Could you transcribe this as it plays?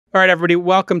All right, everybody,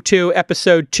 welcome to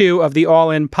episode 2 of the All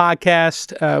In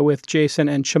podcast with Jason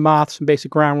and Chamath. Some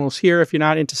basic ground rules here. If you're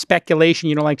not into speculation,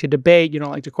 you don't like to debate, you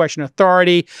don't like to question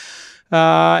authority,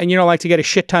 and you don't like to get a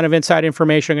shit ton of inside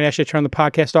information, I'm going to ask you to turn the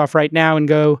podcast off right now and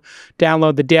go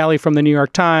download the Daily from the New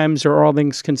York Times or All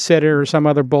Things Considered or some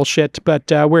other bullshit.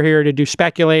 But we're here to do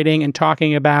speculating and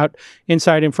talking about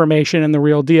inside information and the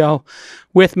real deal.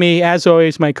 With me, as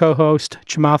always, my co-host,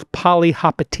 Chamath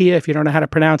Palihapitiya, if you don't know how to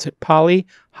pronounce it,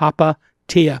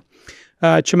 Palihapitiya.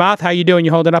 Chamath, how you doing?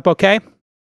 You holding up okay?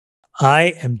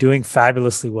 I am doing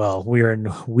fabulously well. We are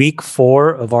in week 4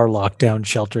 of our lockdown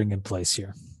sheltering in place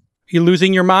here. You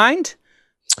losing your mind?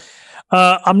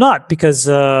 I'm not, because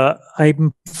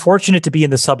I'm fortunate to be in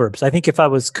the suburbs. I think if I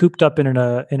was cooped up in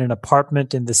an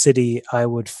apartment in the city, I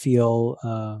would feel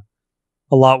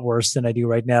a lot worse than I do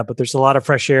right now. But there's a lot of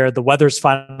fresh air. The weather's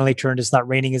finally turned. It's not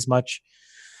raining as much.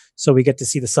 So we get to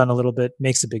see the sun a little bit.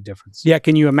 Makes a big difference. Yeah.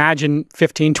 Can you imagine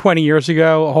 15, 20 years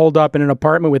ago, holed up in an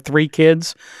apartment with 3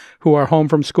 kids who are home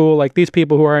from school? Like, these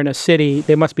people who are in a city,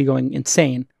 they must be going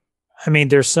insane. I mean,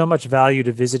 there's so much value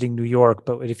to visiting New York,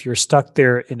 but if you're stuck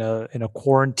there in a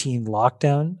quarantine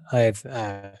lockdown, I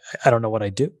don't know what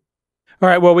I'd do. All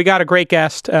right. Well, we got a great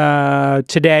guest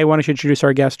today. Why don't you introduce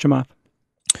our guest, Chamath?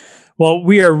 Well,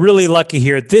 we are really lucky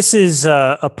here. This is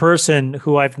a person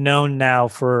who I've known now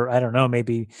for, I don't know,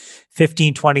 maybe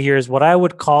 15, 20 years. What I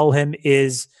would call him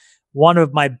is one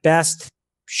of my best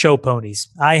show ponies.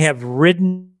 I have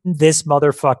ridden this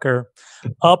motherfucker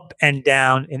up and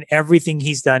down in everything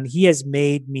he's done. He has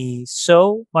made me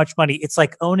so much money. It's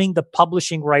like owning the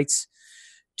publishing rights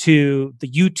to the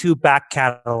YouTube back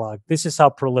catalog. This is how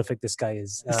prolific this guy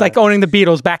is. It's like owning the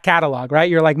Beatles back catalog, right?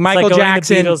 You're like Michael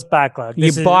Jackson. The Beatles backlog.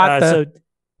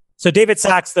 So David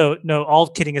Sachs, though, no, all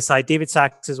kidding aside, David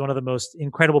Sachs is one of the most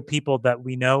incredible people that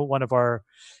we know, one of our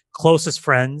closest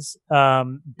friends.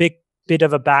 Big bit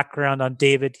of a background on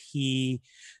David. He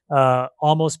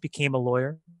almost became a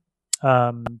lawyer,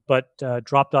 but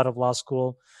dropped out of law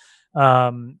school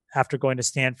after going to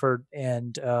Stanford,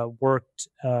 and worked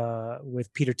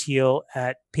with Peter Thiel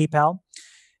at PayPal,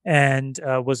 and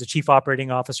was a chief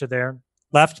operating officer there.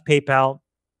 Left PayPal,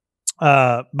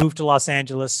 moved to Los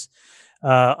Angeles,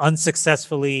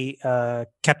 unsuccessfully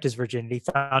kept his virginity,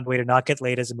 found a way to not get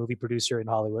laid as a movie producer in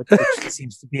Hollywood, which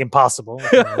seems to be impossible,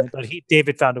 but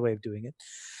David found a way of doing it.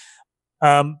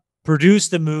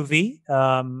 Produced a movie,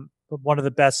 one of the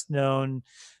best known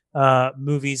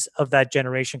movies of that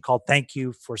generation, called Thank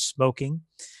You for Smoking.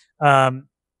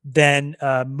 Then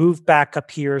moved back up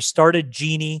here, started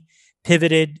Genie,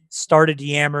 pivoted, started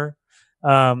Yammer,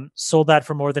 sold that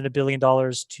for more than $1 billion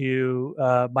to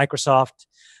Microsoft,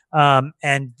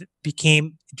 and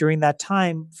became, during that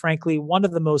time, frankly, one of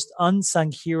the most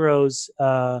unsung heroes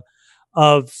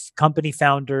of company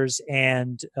founders,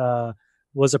 and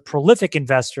was a prolific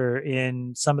investor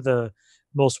in some of the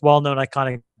most well-known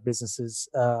iconic businesses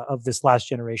of this last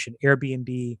generation: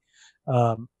 Airbnb,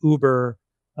 Uber,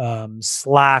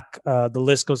 Slack, the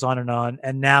list goes on,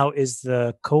 and now is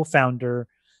the co-founder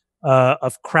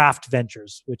of Craft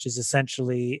Ventures, which is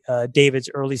essentially David's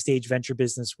early stage venture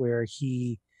business, where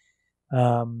he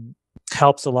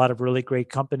helps a lot of really great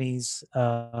companies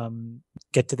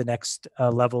get to the next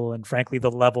level, and frankly, the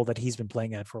level that he's been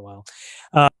playing at for a while.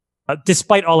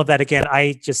 Despite all of that, again,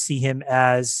 I just see him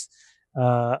as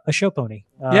a show pony.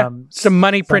 It's a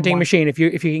money printing machine. If you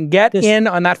can get in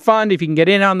on that fund, if you can get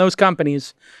in on those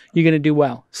companies, you're going to do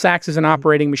well. Sachs is an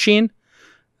operating machine.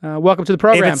 Welcome to the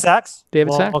program, David Sachs.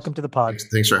 Sachs. Welcome to the pod.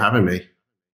 Thanks for having me.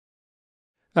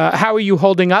 How are you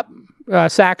holding up,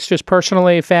 Sachs? Just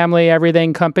personally, family,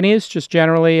 everything, companies, just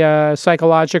generally,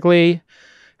 psychologically.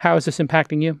 How is this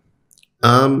impacting you?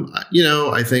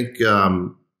 I think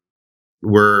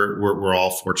we're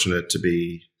all fortunate to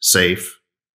be safe.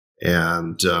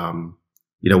 And,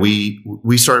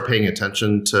 we started paying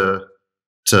attention to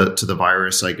the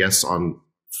virus, I guess,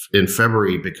 in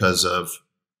February because of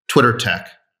Twitter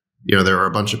tech. There are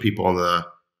a bunch of people in the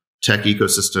tech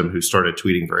ecosystem who started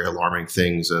tweeting very alarming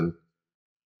things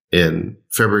in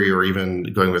February, or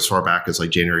even going as far back as like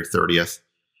January 30th.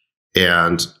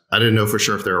 And I didn't know for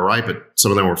sure if they were right, but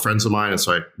some of them were friends of mine. And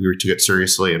so we took it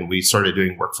seriously, and we started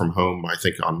doing work from home, I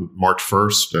think, on March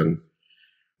 1st. And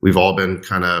we've all been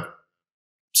kind of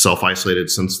self-isolated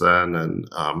since then. And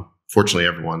fortunately,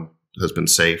 everyone has been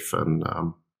safe and,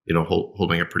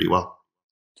 holding it pretty well.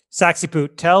 Saxy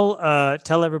Poot, tell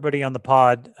everybody on the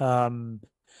pod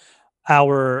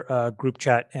our group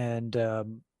chat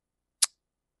and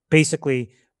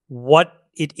basically what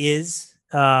it is,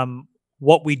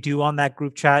 what we do on that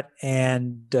group chat,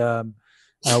 and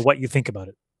what you think about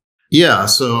it. Yeah.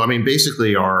 So, I mean,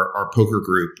 basically our poker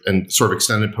group and sort of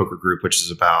extended poker group, which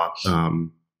is about, I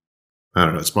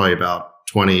don't know, it's probably about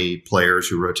 20 players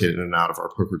who rotate in and out of our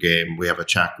poker game. We have a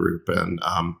chat group, and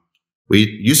we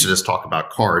used to just talk about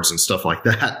cards and stuff like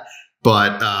that.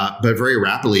 But very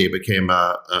rapidly it became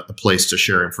a place to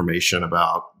share information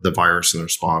about the virus and the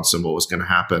response and what was going to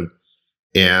happen.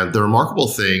 And the remarkable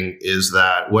thing is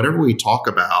that whatever we talk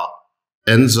about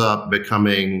ends up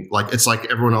becoming like, it's like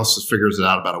everyone else figures it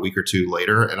out about a week or two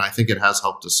later. And I think it has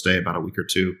helped us stay about a week or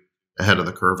two ahead of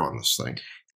the curve on this thing.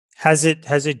 Has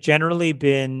it generally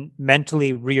been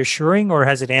mentally reassuring, or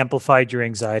has it amplified your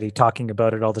anxiety talking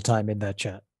about it all the time in that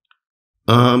chat?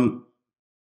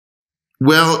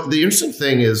 Well, the interesting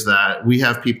thing is that we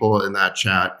have people in that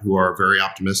chat who are very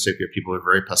optimistic. We have people who are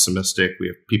very pessimistic. We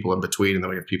have people in between, and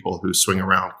then we have people who swing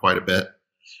around quite a bit.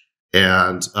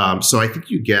 And so I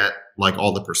think you get like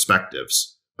all the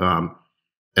perspectives.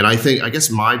 And I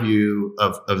guess my view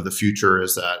of the future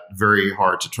is that very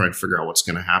hard to try and figure out what's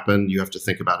going to happen. You have to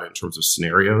think about it in terms of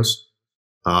scenarios.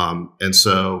 And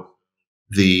so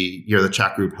the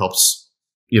chat group helps,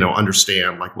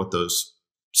 understand like what those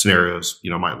scenarios,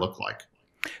 might look like.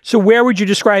 So where would you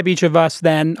describe each of us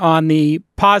then on the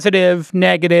positive,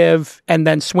 negative, and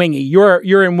then swingy?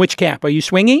 You're in which camp? Are you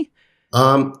swingy?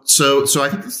 So I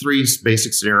think the three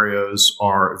basic scenarios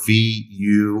are V,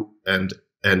 U, and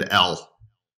L.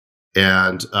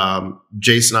 And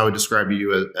Jason, I would describe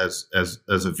you as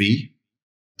a V.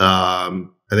 I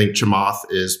think Chamath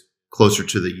is closer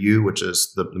to the U, which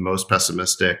is the most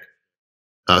pessimistic.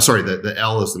 The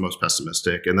L is the most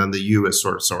pessimistic, and then the U is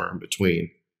sort of somewhere in between.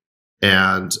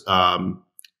 And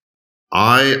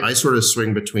I sort of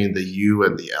swing between the U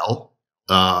and the L,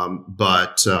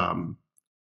 but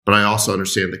I also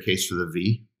understand the case for the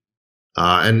V.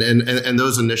 And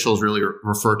those initials really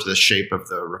refer to the shape of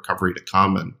the recovery to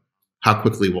come and how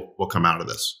quickly we'll come out of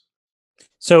this.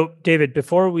 So, David,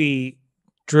 before we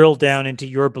drill down into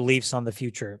your beliefs on the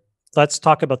future, let's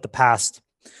talk about the past.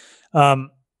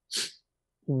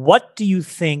 What do you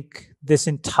think this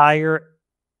entire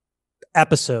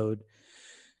episode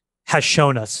has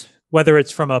shown us, whether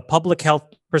it's from a public health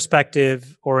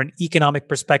perspective or an economic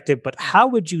perspective, but how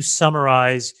would you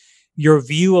summarize your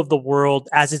view of the world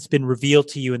as it's been revealed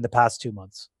to you in the past 2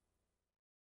 months?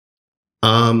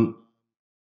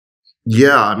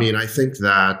 Yeah, I mean, I think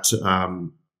that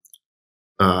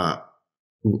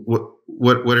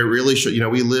what it really should,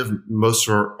 we live most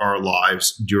of our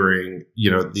lives during,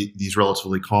 these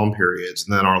relatively calm periods,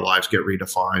 and then our lives get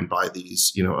redefined by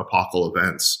these, epochal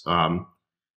events.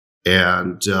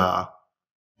 And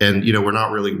we're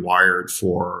not really wired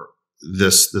for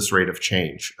this rate of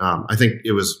change. I think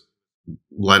it was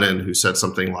Lenin who said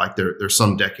something like there's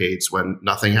some decades when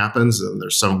nothing happens, and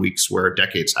there's some weeks where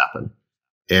decades happen.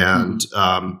 And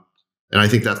I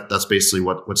think that's basically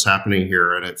what's happening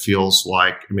here. And it feels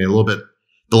like, a little bit,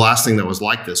 the last thing that was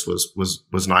like this was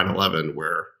 9/11,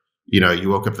 where, you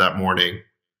woke up that morning,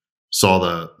 saw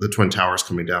the Twin Towers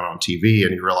coming down on TV,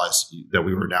 and you realized that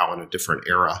we were now in a different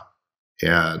era.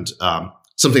 And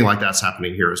something like that's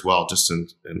happening here as well, just in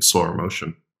slower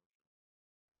motion.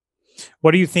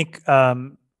 What do you think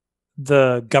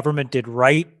the government did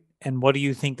right, and what do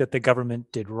you think that the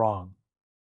government did wrong?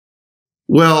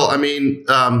 Well, limiting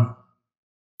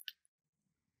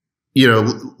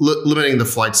the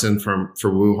flights in from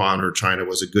Wuhan or China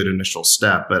was a good initial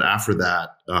step, but after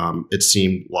that, it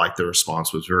seemed like the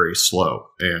response was very slow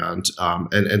and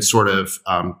sort of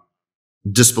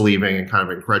disbelieving and kind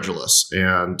of incredulous,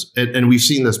 and we've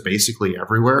seen this basically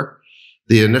everywhere.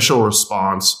 The initial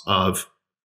response of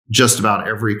just about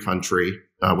every country,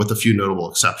 with a few notable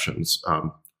exceptions,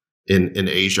 in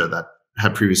Asia that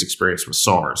had previous experience with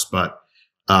SARS, but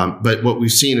what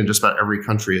we've seen in just about every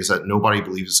country is that nobody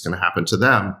believes it's going to happen to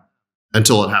them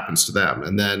until it happens to them.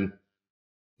 And then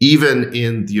even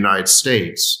in the United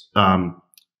States,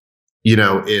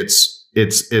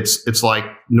 it's like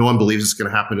no one believes it's going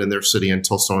to happen in their city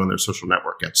until someone in their social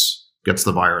network gets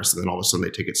the virus. And then all of a sudden they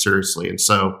take it seriously. And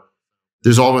so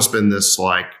there's almost been this,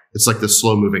 it's like this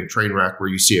slow moving train wreck where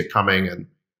you see it coming and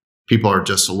people are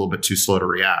just a little bit too slow to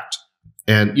react.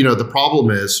 And, the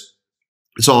problem is,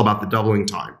 it's all about the doubling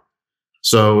time.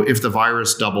 So if the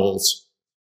virus doubles,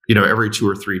 every 2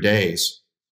 or 3 days,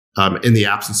 in the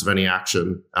absence of any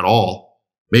action at all,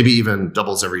 maybe even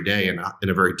doubles every day in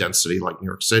a very dense city like New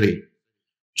York City,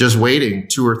 just waiting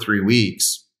 2 or 3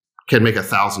 weeks can make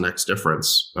 1,000x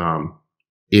difference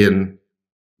in,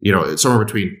 somewhere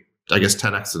between, I guess,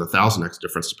 10x and 1,000x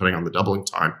difference, depending on the doubling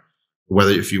time,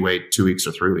 whether if you wait 2 weeks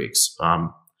or 3 weeks.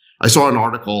 I saw an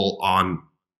article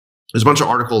there's a bunch of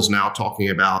articles now talking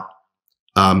about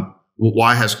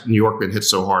why has New York been hit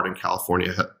so hard and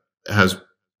California has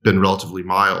been relatively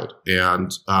mild?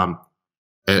 And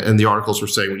the articles were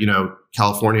saying,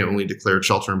 California only declared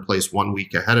shelter in place 1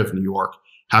 week ahead of New York.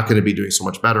 How can it be doing so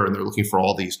much better? And they're looking for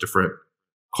all these different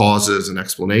causes and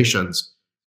explanations.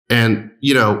 And,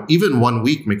 even 1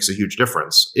 week makes a huge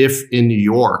difference. If in New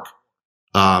York's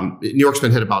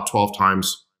been hit about 12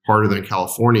 times harder than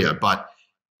California, but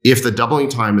if the doubling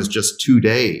time is just 2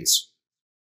 days,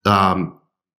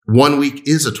 1 week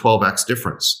is a 12x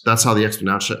difference. That's how the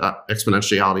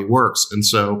exponentiality works. And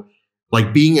so,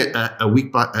 like, being a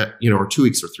week, or 2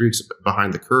 weeks or 3 weeks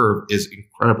behind the curve is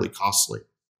incredibly costly.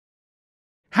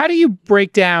 How do you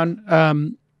break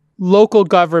down local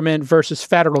government versus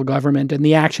federal government and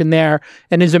the action there?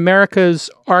 And is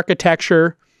America's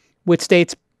architecture with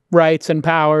states' rights and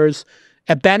powers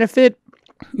a benefit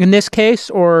in this case,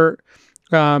 or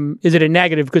is it a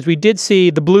negative? Because we did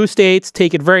see the blue states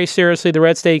take it very seriously, the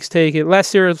red states take it less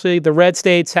seriously. The red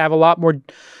states have a lot more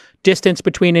distance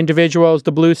between individuals.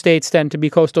 The blue states tend to be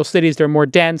coastal cities. They're more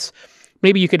dense.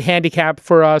 Maybe you could handicap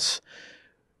for us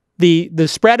the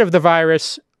spread of the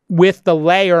virus with the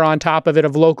layer on top of it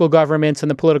of local governments and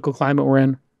the political climate we're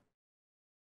in.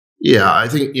 Yeah, I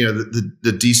think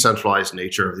the decentralized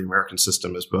nature of the American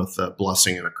system is both a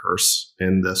blessing and a curse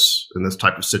in this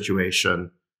type of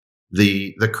situation.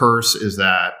 The curse is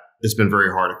that it's been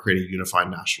very hard to create a unified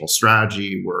national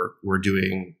strategy. We're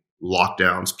doing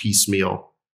lockdowns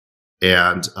piecemeal,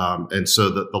 and so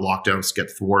the lockdowns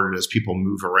get thwarted as people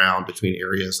move around between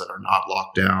areas that are not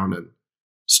locked down and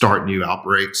start new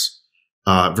outbreaks.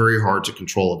 Very hard to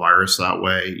control a virus that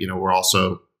way. We're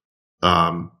also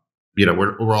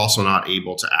we're also not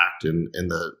able to act in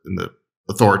the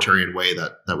authoritarian way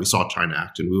that we saw China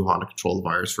act in Wuhan to control the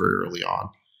virus very early on.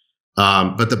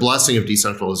 But the blessing of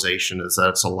decentralization is that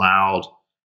it's allowed,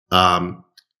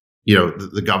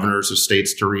 the governors of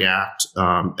states to react,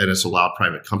 and it's allowed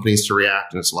private companies to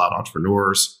react, and it's allowed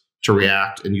entrepreneurs to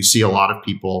react. And you see a lot of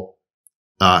people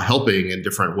helping in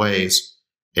different ways,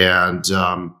 and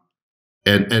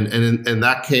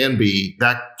that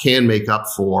can make up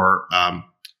for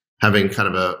having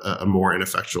kind of a more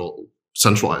ineffectual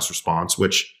centralized response,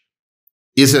 which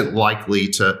isn't likely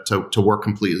to work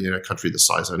completely in a country this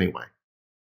size anyway.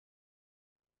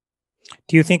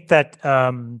 Do you think that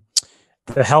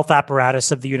the health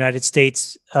apparatus of the United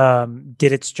States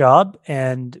did its job?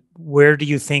 And where do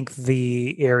you think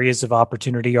the areas of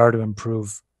opportunity are to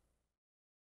improve?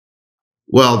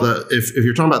 Well, if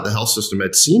you're talking about the health system,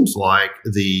 it seems like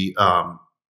the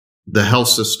health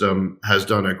system has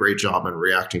done a great job in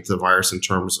reacting to the virus in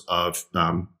terms of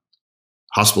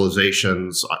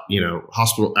hospitalizations,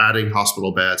 adding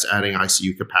hospital beds, adding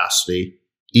ICU capacity.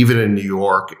 Even in New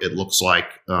York, it looks like,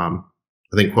 I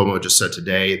think Cuomo just said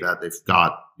today that they've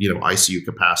got, ICU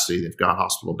capacity, they've got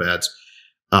hospital beds.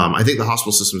 I think the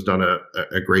hospital system has done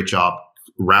a great job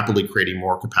rapidly creating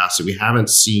more capacity. We haven't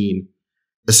seen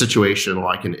a situation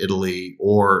like in Italy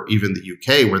or even the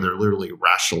UK where they're literally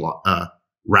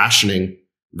rationing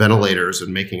ventilators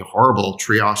and making horrible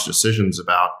triage decisions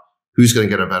about who's going to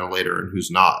get a ventilator and who's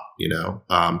not.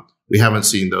 We haven't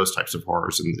seen those types of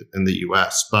horrors in the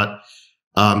US. But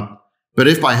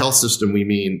if by health system we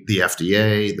mean the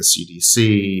FDA, the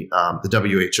CDC, the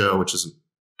WHO, which isn't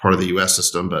part of the US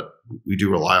system, but we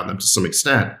do rely on them to some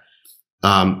extent,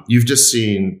 you've just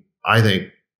seen, I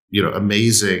think,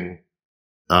 amazing,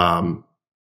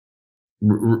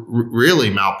 really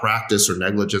malpractice or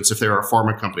negligence. If they were a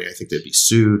pharma company, I think they'd be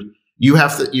sued. You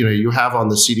have on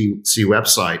the CDC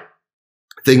website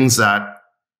things that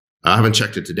I haven't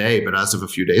checked it today, but as of a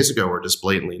few days ago, are just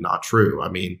blatantly not true. I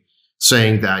mean,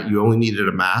 saying that you only needed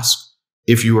a mask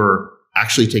if you were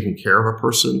actually taking care of a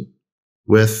person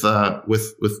with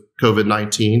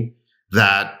COVID-19,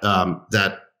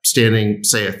 that standing,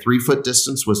 say, a 3-foot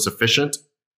distance was sufficient.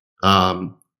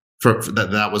 For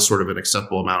that was sort of an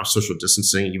acceptable amount of social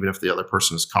distancing, even if the other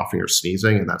person is coughing or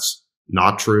sneezing, and that's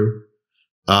not true.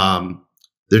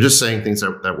 They're just saying things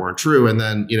that weren't true. And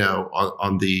then,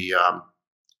 on the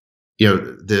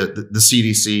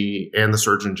CDC and the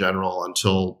Surgeon General,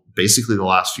 until basically the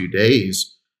last few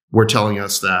days, were telling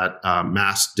us that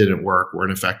masks didn't work, were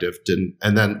ineffective,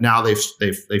 and then now they've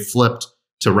flipped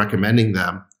to recommending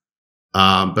them,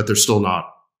 but they're still not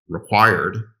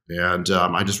required. And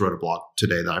I just wrote a blog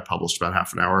today that I published about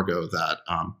half an hour ago that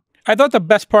I thought the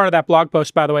best part of that blog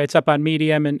post, by the way, it's up on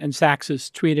Medium, and Sachs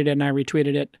has tweeted it and I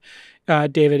retweeted it,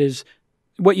 David, is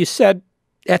what you said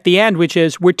at the end, which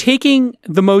is we're taking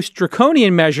the most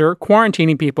draconian measure,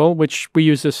 quarantining people, which we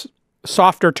use this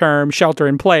softer term, shelter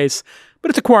in place, but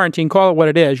it's a quarantine, call it what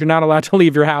it is. You're not allowed to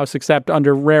leave your house except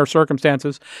under rare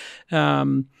circumstances.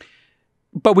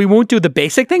 but we won't do the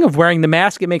basic thing of wearing the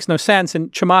mask. It makes no sense.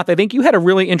 And Chamath, I think you had a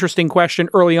really interesting question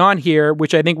early on here,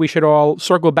 which I think we should all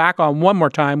circle back on one more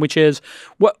time, which is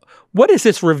what does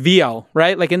this reveal,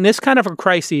 right? Like in this kind of a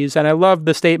crisis, and I love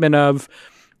the statement of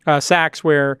Sachs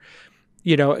where,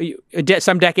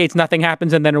 some decades nothing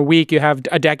happens and then a week you have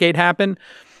a decade happen.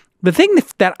 The thing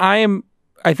that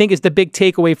I think is the big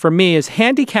takeaway for me is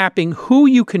handicapping who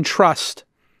you can trust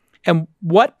and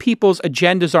what people's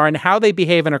agendas are and how they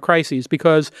behave in a crisis,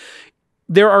 because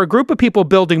there are a group of people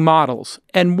building models.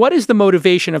 And what is the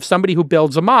motivation of somebody who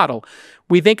builds a model?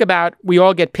 We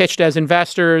all get pitched as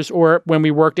investors, or when we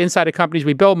worked inside of companies,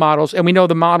 we build models, and we know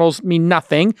the models mean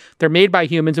nothing. They're made by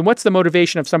humans. And what's the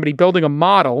motivation of somebody building a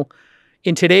model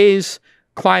in today's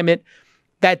climate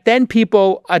that then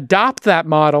people adopt that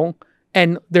model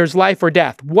and there's life or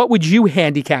death? What would you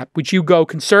handicap? Would you go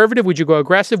conservative? Would you go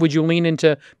aggressive? Would you lean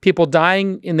into people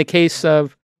dying in the case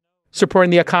of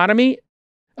supporting the economy?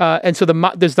 And so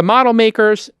there's the model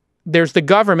makers, there's the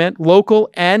government, local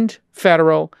and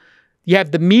federal. You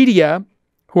have the media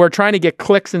who are trying to get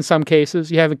clicks in some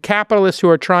cases. You have capitalists who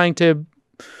are trying to,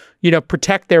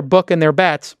 protect their book and their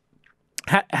bets.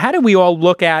 How do we all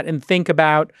look at and think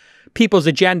about people's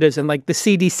agendas, and like the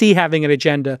CDC having an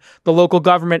agenda, the local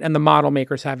government and the model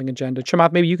makers having an agenda?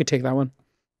 Chamath, maybe you could take that one.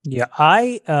 Yeah,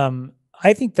 I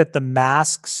think that the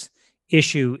masks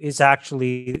issue is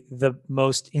actually the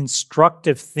most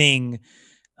instructive thing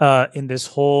in this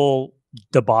whole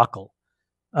debacle.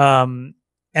 And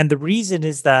the reason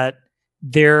is that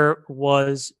there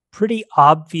was pretty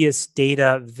obvious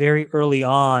data very early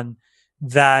on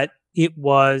that it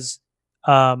was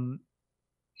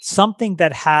something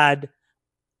that had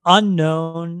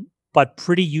unknown but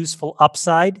pretty useful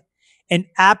upside and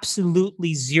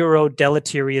absolutely zero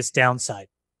deleterious downside,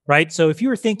 right? So if you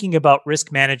were thinking about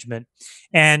risk management,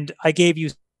 and I gave you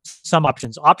some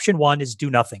options. Option 1 is do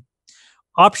nothing.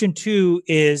 Option 2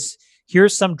 is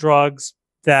here's some drugs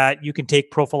that you can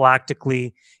take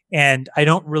prophylactically, and I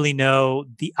don't really know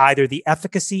either the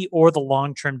efficacy or the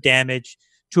long-term damage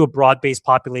to a broad-based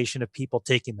population of people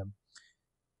taking them.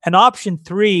 And option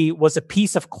 3 was a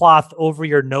piece of cloth over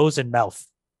your nose and mouth.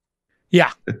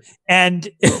 Yeah. And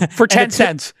for 10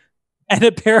 cents. And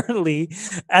apparently,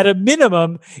 at a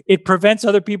minimum, it prevents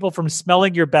other people from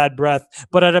smelling your bad breath.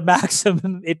 But at a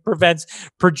maximum, it prevents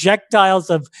projectiles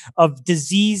of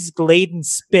disease-laden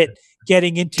spit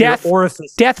getting into your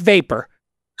orifice. Death vapor.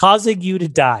 Causing you to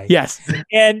die. Yes.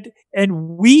 And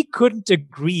we couldn't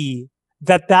agree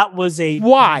that was a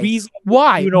reason.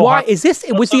 Why? Why is this?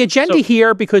 Was the agenda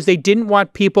here because they didn't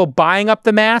want people buying up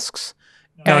the masks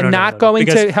and not going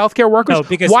to healthcare workers? No,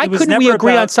 because why couldn't we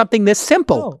agree on something this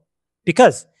simple? No,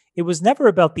 because it was never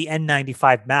about the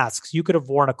N95 masks. You could have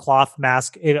worn a cloth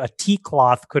mask. A tea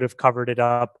cloth could have covered it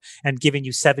up and given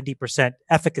you 70%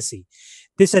 efficacy.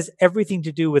 This has everything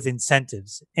to do with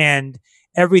incentives and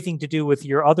everything to do with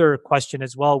your other question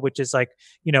as well, which is like,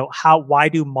 why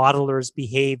do modelers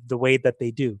behave the way that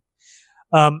they do?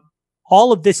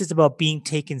 All of this is about being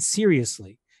taken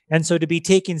seriously. And so to be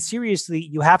taken seriously,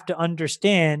 you have to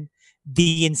understand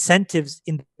the incentives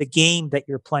in the game that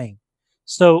you're playing.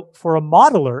 So for a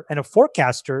modeler and a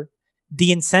forecaster,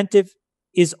 the incentive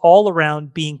is all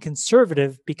around being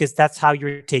conservative because that's how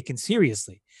you're taken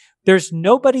seriously. There's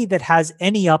nobody that has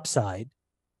any upside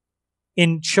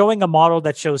in showing a model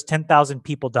that shows 10,000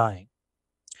 people dying.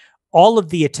 All of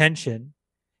the attention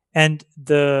and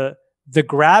the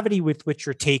gravity with which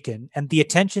you're taken and the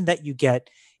attention that you get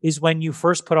is when you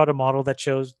first put out a model that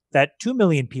shows that 2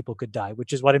 million people could die,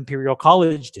 which is what Imperial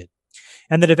College did.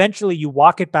 And then eventually you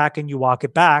walk it back and you walk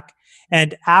it back.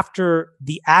 And after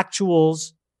the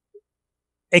actuals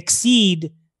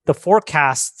exceed the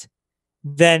forecast,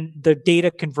 then the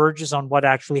data converges on what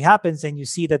actually happens. And you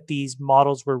see that these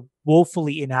models were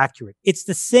woefully inaccurate. It's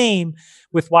the same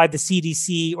with why the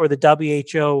CDC or the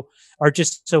WHO are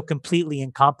just so completely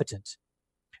incompetent,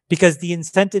 because the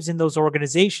incentives in those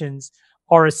organizations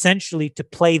are essentially to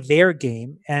play their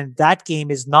game. And that game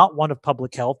is not one of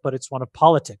public health, but it's one of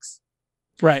politics.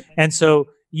 Right. And so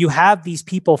you have these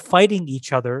people fighting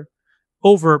each other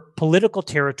over political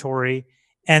territory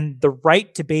and the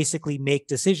right to basically make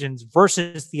decisions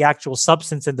versus the actual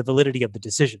substance and the validity of the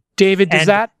decision. David, does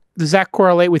that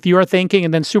correlate with your thinking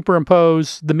and then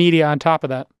superimpose the media on top of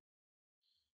that?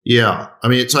 Yeah. I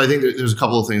mean, so I think there's a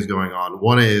couple of things going on.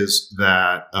 One is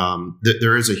that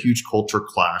there is a huge culture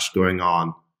clash going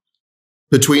on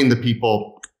between the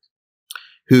people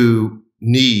who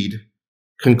need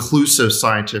conclusive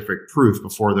scientific proof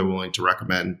before they're willing to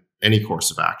recommend any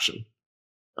course of action.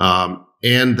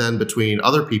 And then between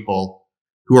other people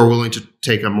who are willing to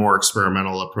take a more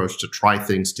experimental approach to try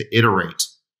things, to iterate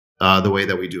the way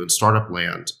that we do in startup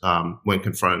land when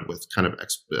confronted with kind of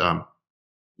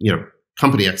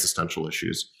company existential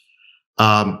issues.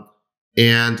 And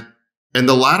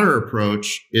the latter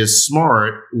approach is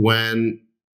smart when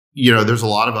there's a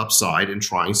lot of upside in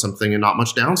trying something and not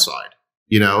much downside.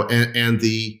 And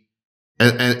the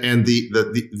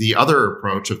other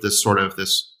approach of this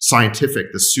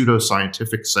scientific, this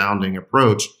pseudo-scientific sounding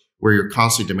approach where you're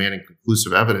constantly demanding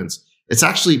conclusive evidence, it's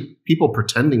actually people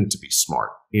pretending to be smart.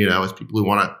 It's people who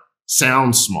want to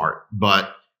sound smart,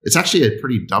 but it's actually a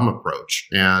pretty dumb approach.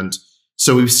 And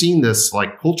so we've seen this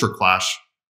like culture clash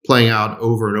playing out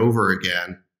over and over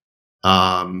again.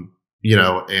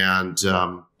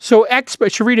 So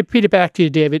experts, to repeat it back to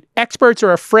you, David, experts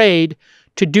are afraid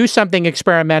to do something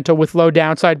experimental with low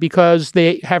downside because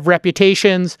they have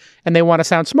reputations and they want to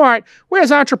sound smart,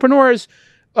 whereas entrepreneurs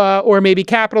or maybe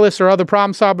capitalists or other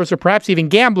problem solvers or perhaps even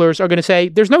gamblers are going to say,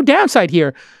 there's no downside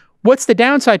here. What's the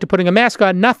downside to putting a mask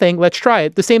on? Nothing. Let's try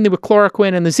it. The same thing with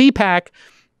chloroquine and the Z-Pack.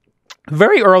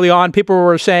 Very early on, people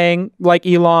were saying, like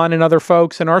Elon and other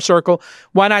folks in our circle,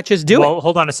 why not just do it? Well,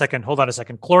 hold on a second.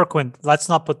 Chloroquine, let's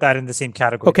not put that in the same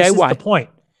category. Okay, why? This is the point.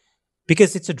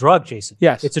 Because it's a drug, Jason.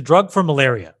 Yes. It's a drug for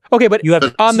malaria. Okay, but you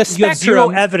have on the you have zero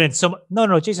spectrum evidence. So,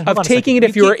 no, Jason, hold of on a taking second. it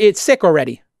if you're sick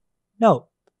already. No,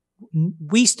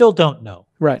 we still don't know.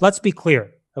 Right. Let's be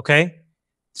clear, okay?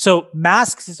 So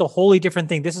masks is a wholly different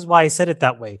thing. This is why I said it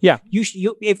that way. Yeah.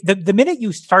 If the minute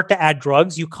you start to add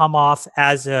drugs, you come off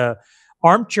as a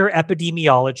armchair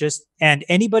epidemiologist, and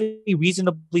anybody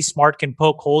reasonably smart can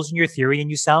poke holes in your theory, and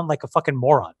you sound like a fucking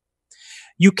moron.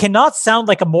 You cannot sound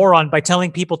like a moron by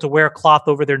telling people to wear a cloth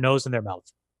over their nose and their mouth.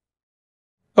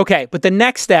 Okay, but the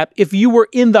next step, if you were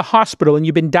in the hospital and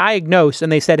you've been diagnosed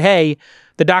and they said, hey,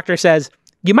 the doctor says,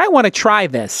 you might want to try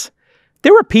this.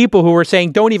 There were people who were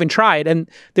saying, don't even try it. And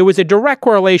there was a direct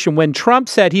correlation. When Trump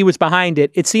said he was behind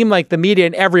it, it seemed like the media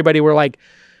and everybody were like,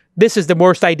 this is the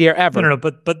worst idea ever. No,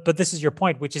 but this is your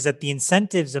point, which is that the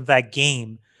incentives of that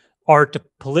game are to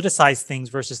politicize things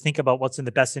versus think about what's in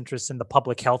the best interest and the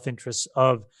public health interests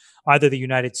of either the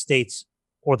United States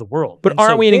or the world. But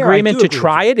aren't we in agreement to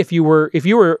try it? If you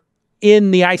were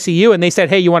in the ICU and they said,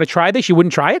 hey, you want to try this, you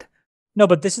wouldn't try it? No,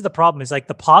 but this is the problem, is like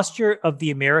the posture of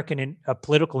the American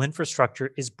political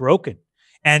infrastructure is broken.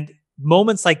 And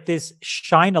moments like this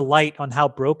shine a light on how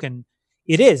broken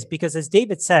it is. Because as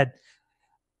David said,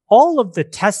 all of the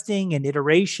testing and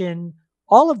iteration,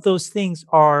 all of those things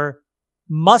are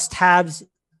must-haves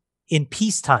in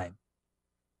peacetime.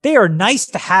 They are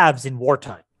nice-to-haves in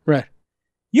wartime. Right.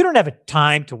 You don't have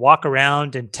time to walk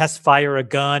around and test fire a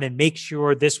gun and make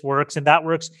sure this works and that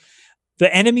works.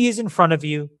 The enemy is in front of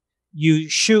you. You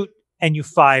shoot and you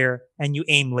fire and you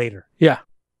aim later. Yeah.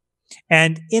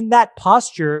 And in that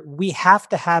posture, we have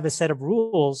to have a set of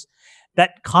rules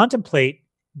that contemplate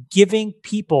giving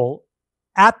people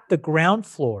at the ground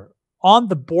floor, on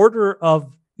the border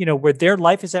of, where their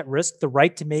life is at risk, the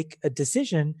right to make a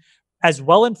decision as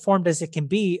well informed as it can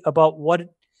be about what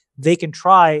they can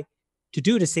try to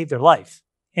do to save their life.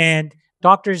 And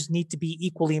doctors need to be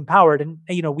equally empowered. And,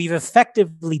 we've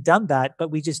effectively done that, but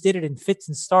we just did it in fits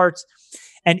and starts.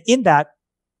 And in that,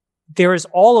 there is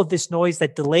all of this noise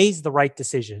that delays the right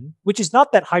decision, which is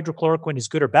not that hydrochloroquine is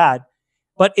good or bad,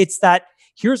 but it's that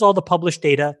here's all the published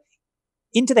data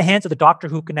into the hands of the doctor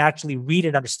who can actually read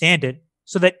and understand it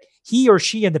so that he or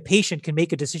she and the patient can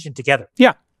make a decision together.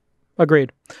 Yeah,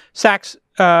 agreed. Sachs,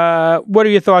 what are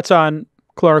your thoughts on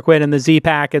chloroquine and the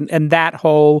Z-Pack and that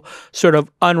whole sort of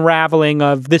unraveling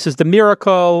of this is the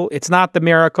miracle, it's not the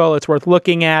miracle, it's worth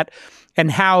looking at,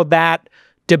 and how that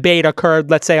debate occurred,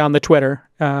 let's say, on the Twitter,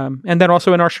 and then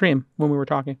also in our stream when we were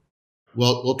talking?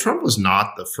 Well, Trump was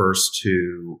not the first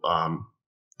to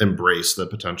embrace the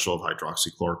potential of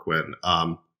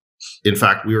hydroxychloroquine. In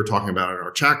fact, we were talking about it in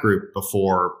our chat group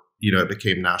before, it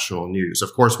became national news.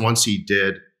 Of course, once he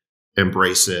did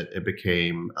embrace it, it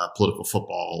became political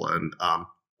football, and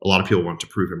a lot of people want to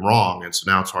prove him wrong. And so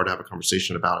now it's hard to have a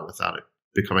conversation about it without it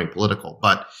becoming political.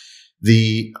 But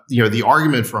the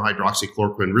argument for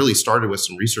hydroxychloroquine really started with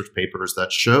some research papers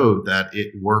that showed that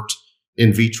it worked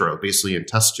in vitro, basically in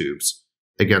test tubes,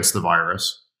 against the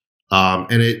virus.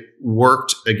 And it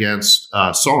worked against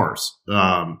SARS,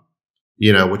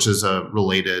 which is a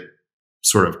related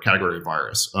sort of category of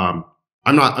virus.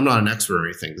 I'm not an expert or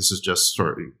anything. This is just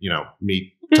sort of,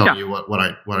 me telling you what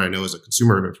I know as a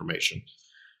consumer of information.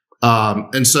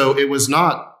 And so it was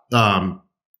not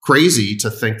crazy to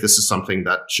think this is something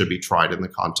that should be tried in the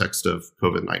context of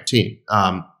COVID-19.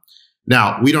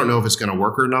 Now, we don't know if it's going to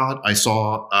work or not. I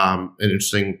saw an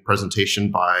interesting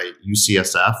presentation by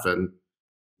UCSF, and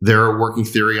their working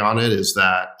theory on it is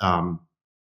that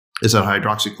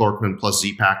hydroxychloroquine plus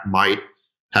Z-Pak might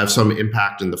have some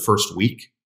impact in the first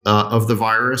week of the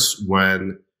virus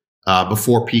when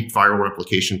before peak viral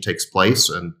replication takes place,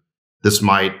 and this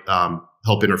might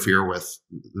help interfere with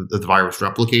the virus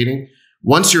replicating.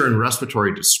 Once you're in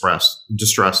respiratory distress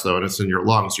though, and it's in your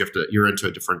lungs, you're into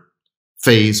a different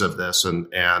phase of this, and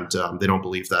they don't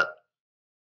believe that.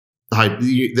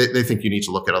 They think you need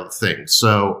to look at other things.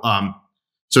 So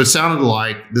it sounded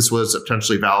like this was a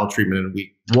potentially valid treatment in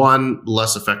week 1,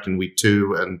 less effect in week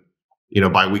 2, and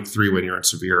by week 3, when you're in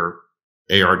severe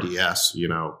ARDS,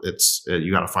 it's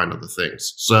you got to find other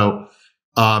things. So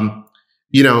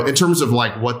in terms of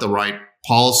like what the right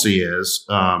policy is,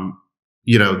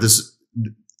 this.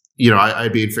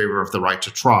 I'd be in favor of the right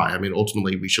to try. I mean,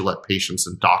 ultimately, we should let patients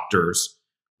and doctors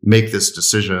make this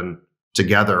decision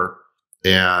together.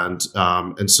 And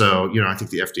so, I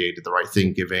think the FDA did the right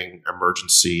thing, giving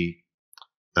emergency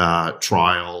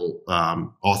trial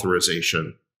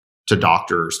authorization to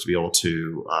doctors to be able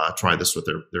to try this with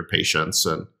their patients.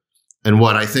 And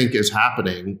what I think is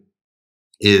happening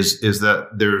is that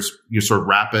there's sort of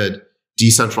rapid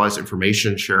decentralized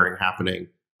information sharing happening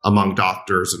among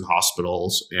doctors and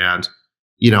hospitals, and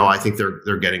I think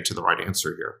they're getting to the right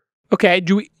answer here. Okay,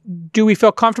 do we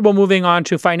feel comfortable moving on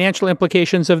to financial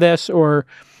implications of this, or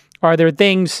are there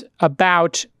things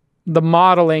about the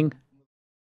modeling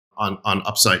on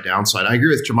upside downside? I agree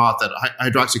with Chamath that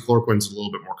hydroxychloroquine is a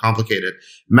little bit more complicated.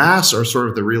 Masks are sort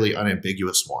of the really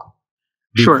unambiguous one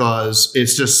because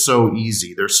it's just so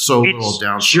easy. There's so little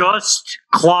downside. It's just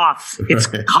cloth. It's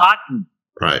cotton.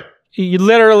 Right. You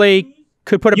literally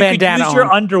could put a bandana on. You could use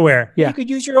your underwear. Yeah. You could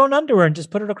use your own underwear and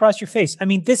just put it across your face. I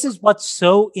mean, this is what's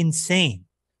so insane.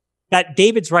 That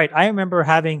David's right. I remember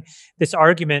having this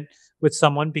argument with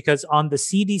someone because on the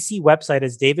CDC website,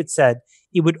 as David said,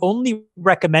 it would only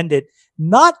recommend it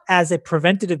not as a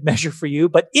preventative measure for you,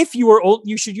 but if you were old,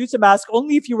 you should use a mask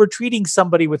only if you were treating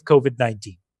somebody with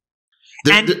COVID-19.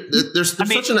 There's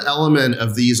such an element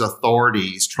of these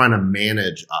authorities trying to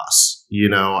manage us.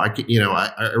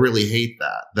 I really hate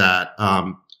that.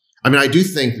 I do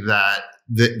think that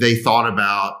they thought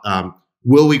about,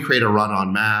 will we create a run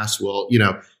on masks? Well,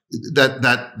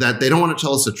 that they don't want to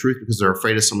tell us the truth because they're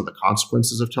afraid of some of the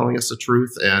consequences of telling us the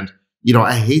truth. And,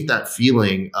 I hate that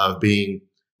feeling of being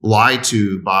lied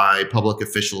to by public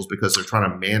officials because they're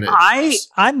trying to manage.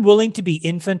 I'm willing to be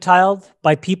infantile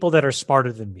by people that are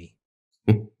smarter than me.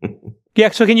 Yeah,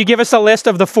 so can you give us a list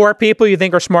of the 4 people you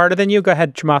think are smarter than you? Go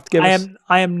ahead, Chamath, give us.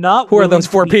 I am not. Who are those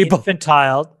 4 people?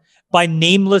 Infantile by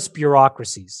nameless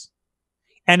bureaucracies.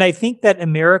 And I think that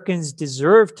Americans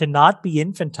deserve to not be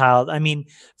infantile. I mean,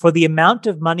 for the amount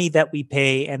of money that we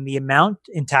pay and the amount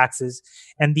in taxes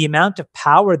and the amount of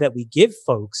power that we give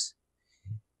folks,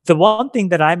 the one thing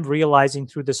that I'm realizing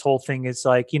through this whole thing is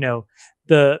like,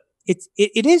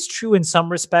 it is true in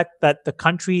some respect that the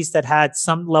countries that had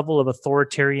some level of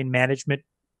authoritarian management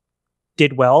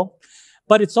did well,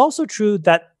 but it's also true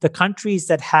that the countries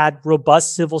that had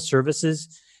robust civil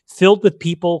services filled with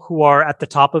people who are at the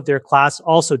top of their class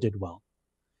also did well.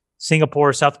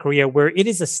 Singapore, South Korea, where it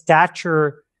is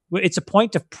it's a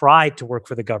point of pride to work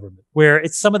for the government, where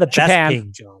it's some of the best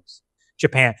paying jobs.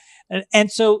 Japan. And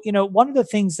so, one of the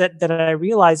things that I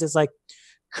realize is like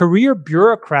career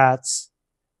bureaucrats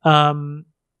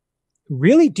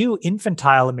really do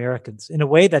infantile Americans in a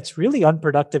way that's really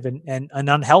unproductive and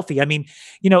unhealthy. I mean,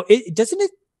 doesn't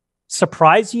it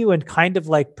surprise you and kind of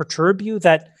like perturb you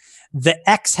that the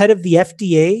ex-head of the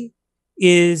FDA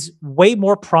is way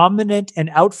more prominent and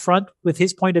out front with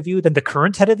his point of view than the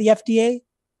current head of the FDA?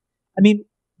 I mean,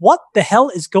 what the hell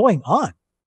is going on?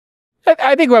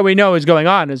 I think what we know is going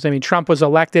on is, Trump was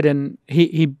elected and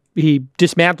he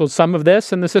dismantled some of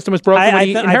this, and the system was broken when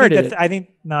he inherited it. I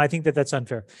think that's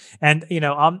unfair. And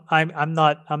I'm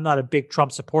not a big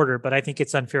Trump supporter, but I think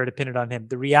it's unfair to pin it on him.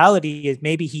 The reality is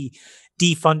maybe he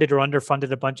defunded or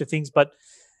underfunded a bunch of things, but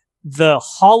the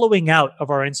hollowing out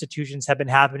of our institutions have been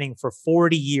happening for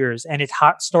 40 years, and it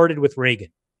started with Reagan,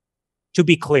 to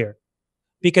be clear,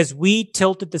 because we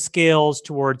tilted the scales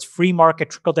towards free market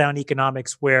trickle-down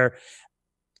economics, where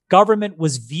government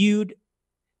was viewed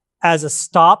as a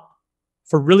stop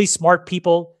for really smart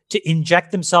people to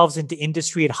inject themselves into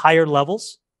industry at higher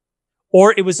levels,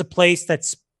 or it was a place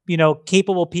that's,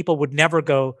 capable people would never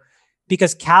go,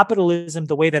 because capitalism,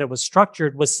 the way that it was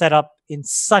structured, was set up in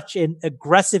such an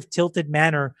aggressive, tilted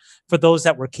manner for those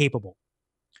that were capable.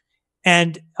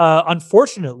 And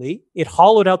unfortunately, it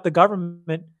hollowed out the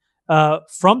government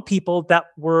from people that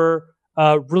were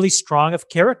really strong of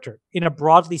character in a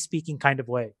broadly speaking kind of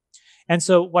way. And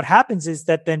so what happens is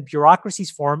that then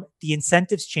bureaucracies form, the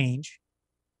incentives change,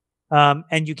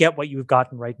 and you get what you've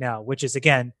gotten right now, which is,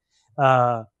 again,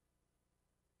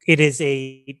 it is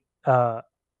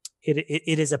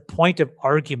a point of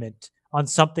argument on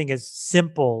something as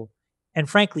simple and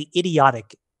frankly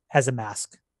idiotic as a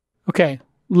mask. Okay,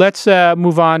 let's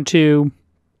move on to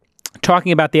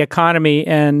talking about the economy.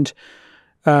 And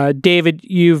David,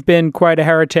 you've been quite a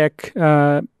heretic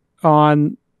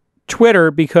on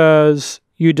Twitter because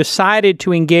you decided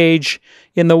to engage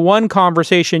in the one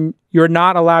conversation you're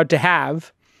not allowed to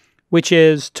have, which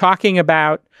is talking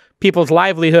about people's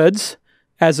livelihoods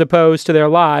as opposed to their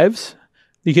lives.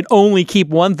 You can only keep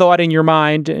one thought in your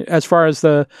mind as far as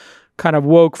the kind of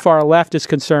woke far left is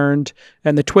concerned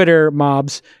and the Twitter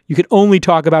mobs. You can only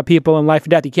talk about people in life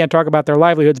and death. You can't talk about their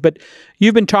livelihoods. But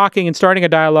you've been talking and starting a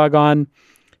dialogue on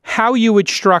how you would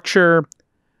structure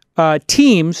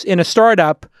teams in a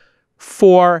startup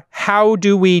for how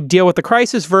do we deal with the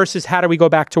crisis versus how do we go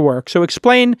back to work. So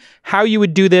explain how you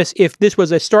would do this if this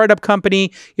was a startup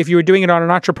company, if you were doing it on an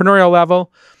entrepreneurial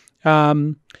level,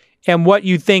 and what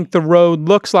you think the road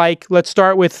looks like. Let's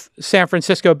start with San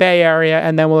Francisco Bay Area,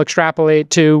 and then we'll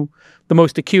extrapolate to the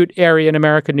most acute area in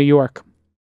America, New York.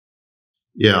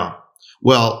 Yeah.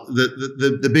 Well,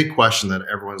 the big question that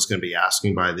everyone's going to be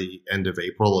asking by the end of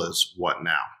April is what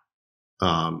now?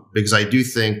 Because I do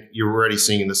think you're already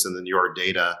seeing this in the New York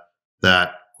data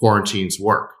that quarantines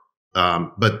work.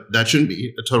 But that shouldn't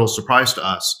be a total surprise to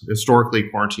us. Historically,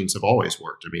 quarantines have always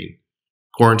worked. I mean,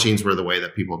 quarantines were the way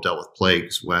that people dealt with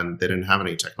plagues when they didn't have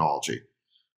any technology.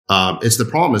 The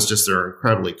problem is just they're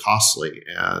incredibly costly.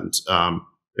 And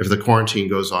if the quarantine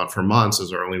goes on for months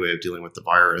as our only way of dealing with the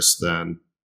virus, then,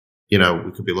 we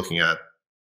could be looking at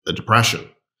a depression.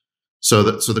 So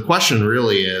the question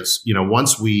really is,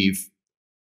 once we've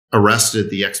arrested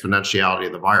the exponentiality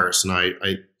of the virus, and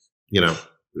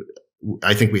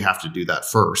I think we have to do that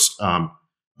first.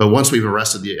 But once we've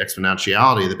arrested the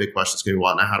exponentiality, the big question is going to be,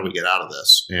 well, now how do we get out of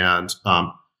this? And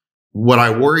what I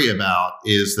worry about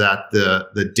is that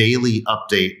the daily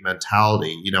update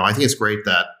mentality. I think it's great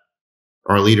that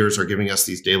our leaders are giving us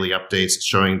these daily updates,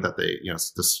 showing that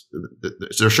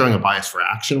they're showing a bias for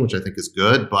action, which I think is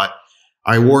good. But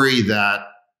I worry that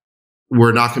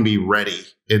we're not going to be ready,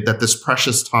 that this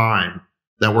precious time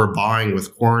that we're buying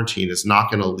with quarantine is not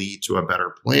going to lead to a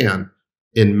better plan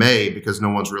in May, because no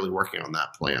one's really working on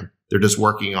that plan. They're just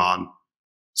working on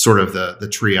sort of the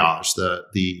triage,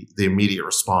 the immediate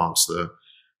response, the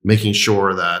making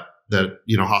sure that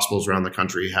hospitals around the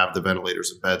country have the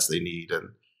ventilators and beds they need, and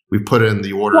we put in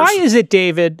the orders. Why is it,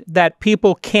 David, that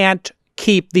people can't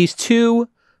keep these two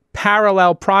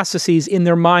parallel processes in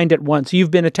their mind at once?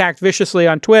 You've been attacked viciously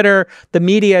on Twitter. The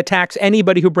media attacks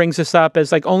anybody who brings this up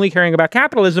as like only caring about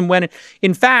capitalism, when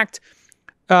in fact,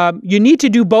 you need to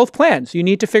do both plans. You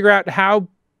need to figure out how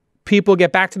people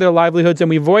get back to their livelihoods and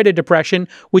we avoid a depression,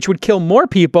 which would kill more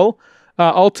people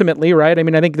ultimately, right? I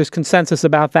mean, I think there's consensus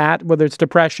about that, whether it's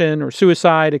depression or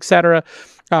suicide, et cetera,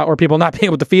 or people not being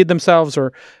able to feed themselves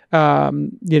or,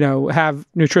 have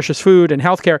nutritious food and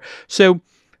healthcare. So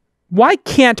why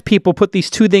can't people put these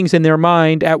two things in their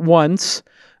mind at once?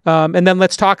 And then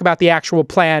let's talk about the actual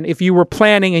plan. If you were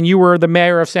planning and you were the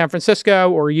mayor of San Francisco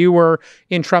or you were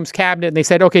in Trump's cabinet and they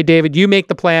said, okay, David, you make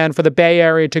the plan for the Bay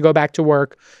Area to go back to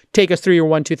work. Take us through your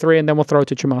 1, 2, 3, and then we'll throw it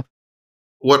to Chamath.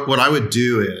 What I would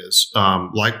do is,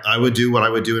 I would do what I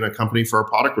would do in a company for a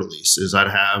product release is I'd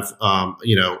have,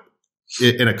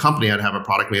 in a company, I'd have a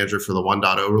product manager for the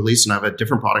 1.0 release and I have a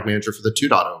different product manager for the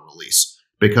 2.0 release,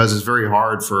 because it's very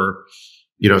hard for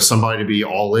somebody to be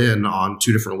all in on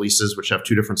two different releases, which have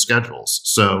two different schedules.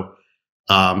 So,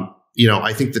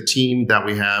 I think the team that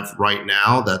we have right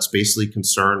now that's basically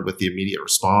concerned with the immediate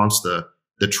response, the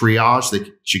triage,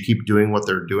 they should keep doing what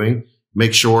they're doing,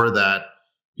 make sure that,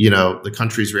 the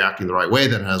country's reacting the right way,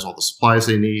 that it has all the supplies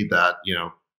they need, that,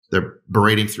 they're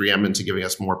berating 3M into giving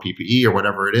us more PPE or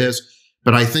whatever it is.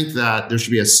 But I think that there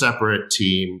should be a separate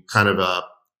team, kind of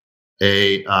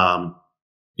a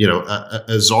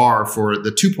czar for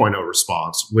the 2.0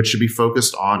 response, which should be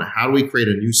focused on how do we create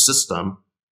a new system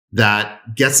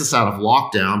that gets us out of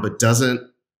lockdown, but doesn't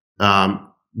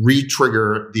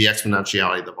re-trigger the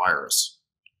exponentiality of the virus.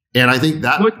 And I think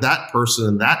that person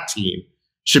and that team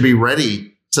should be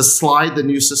ready to slide the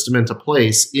new system into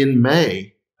place in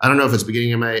May. I don't know if it's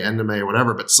beginning of May, end of May, or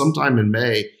whatever, but sometime in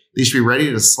May, they should be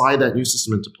ready to slide that new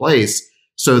system into place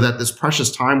so that this precious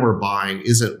time we're buying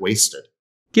isn't wasted.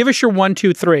 Give us your 1,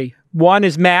 2, 3. 1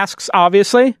 is masks,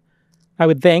 obviously, I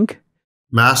would think.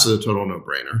 Masks is a total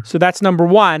no-brainer. So that's number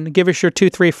 1. Give us your 2,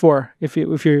 3, 4, if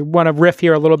you want to riff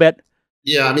here a little bit.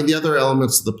 Yeah, I mean, the other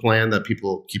elements of the plan that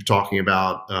people keep talking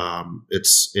about,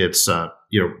 it's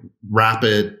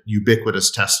rapid,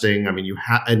 ubiquitous testing. I mean, you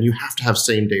have to have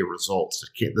same day results. It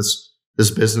can't,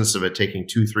 this business of it taking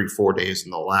 2, 3, 4 days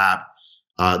in the lab.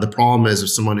 The problem is, if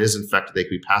someone is infected, they could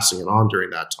be passing it on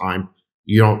during that time.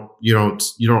 You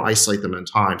don't isolate them in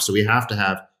time. So we have to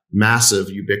have massive,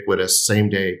 ubiquitous same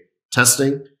day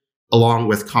testing, along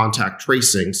with contact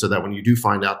tracing, so that when you do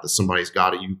find out that somebody's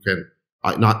got it, you can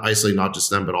not isolate not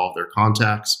just them, but all of their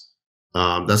contacts.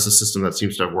 That's a system that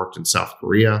seems to have worked in South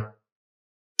Korea.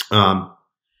 I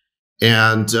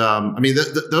mean,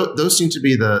 those seem to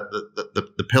be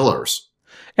the pillars.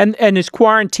 And is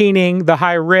quarantining the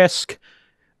high risk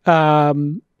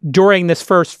during this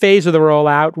first phase of the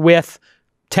rollout with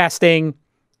testing,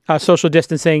 social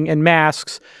distancing, and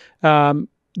masks?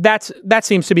 That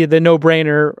seems to be the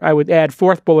no-brainer. I would add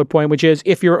fourth bullet point, which is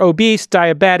if you're obese,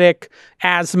 diabetic,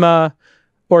 asthma,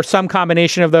 or some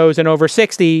combination of those and over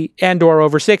 60 or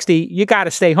over 60, you got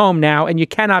to stay home now, and you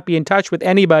cannot be in touch with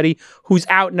anybody who's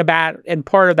out and about and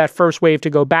part of that first wave to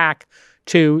go back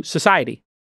to society.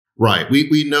 Right.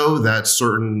 We know that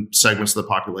certain segments of the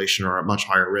population are at much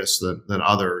higher risk than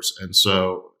others. And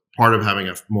so part of having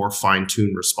a more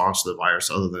fine-tuned response to the virus,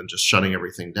 other than just shutting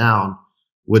everything down,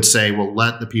 would say, well,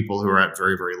 let the people who are at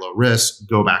very, very low risk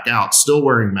go back out, still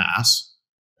wearing masks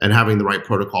and having the right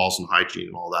protocols and hygiene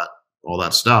and all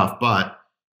that stuff. But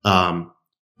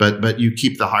you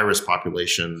keep the high risk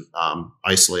population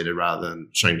isolated rather than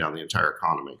shutting down the entire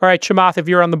economy. All right, Chamath, if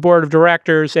you're on the board of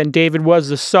directors and David was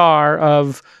the SAR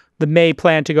of the May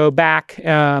plan to go back,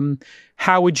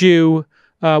 how would you?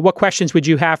 What questions would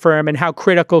you have for him, and how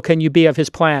critical can you be of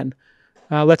his plan?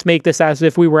 Let's make this as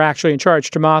if we were actually in charge.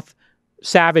 Chamath,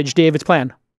 savage David's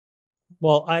plan.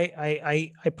 Well,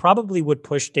 I probably would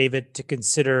push David to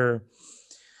consider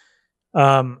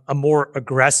a more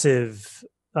aggressive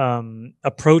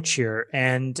approach here.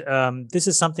 And this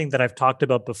is something that I've talked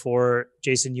about before.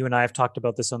 Jason, you and I have talked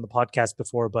about this on the podcast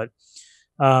before, but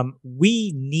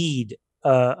we need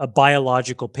a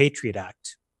biological Patriot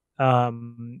Act.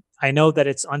 I know that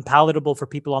it's unpalatable for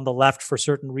people on the left for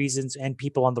certain reasons and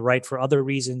people on the right for other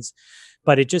reasons,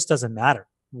 but it just doesn't matter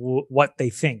what they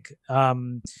think.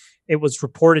 It was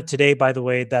reported today, by the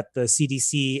way, that the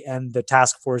CDC and the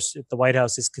task force at the White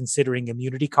House is considering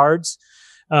immunity cards,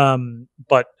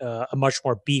 but a much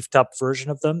more beefed up version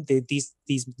of them. These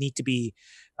need to be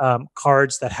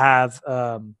cards that have,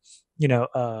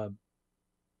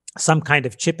 some kind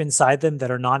of chip inside them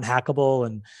that are non-hackable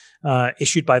and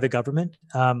issued by the government.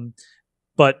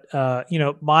 But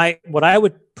what I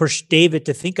would push David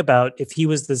to think about if he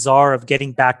was the czar of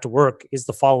getting back to work is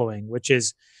the following, which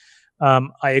is,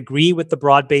 I agree with the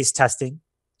broad-based testing.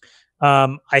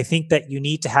 I think that you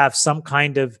need to have some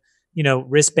kind of,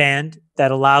 wristband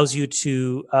that allows you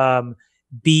to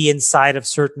be inside of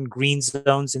certain green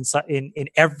zones in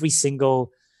every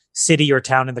single city or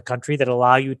town in the country that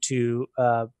allow you to,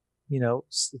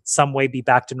 some way be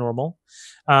back to normal.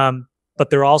 But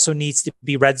there also needs to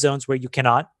be red zones where you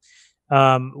cannot.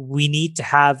 We need to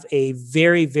have a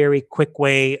very, very quick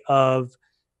way of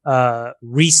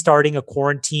restarting a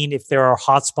quarantine if there are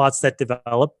hotspots that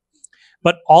develop.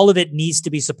 But all of it needs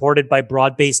to be supported by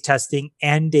broad-based testing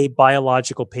and a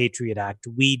biological Patriot Act.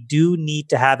 We do need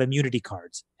to have immunity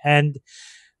cards. And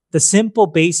the simple,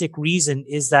 basic reason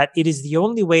is that it is the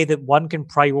only way that one can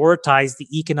prioritize the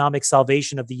economic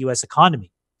salvation of the U.S.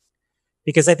 economy.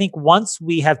 Because I think once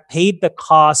we have paid the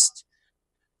cost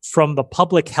from the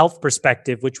public health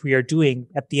perspective, which we are doing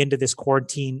at the end of this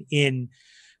quarantine in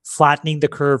flattening the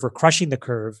curve or crushing the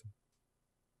curve,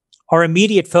 our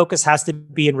immediate focus has to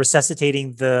be in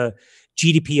resuscitating the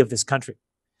GDP of this country.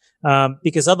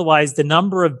 Because otherwise, the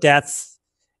number of deaths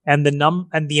and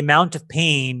the amount of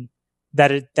pain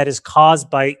that is caused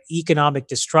by economic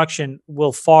destruction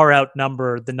will far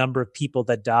outnumber the number of people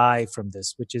that die from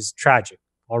this, which is tragic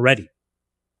already.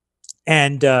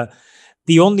 And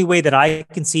the only way that I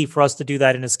can see for us to do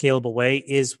that in a scalable way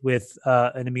is with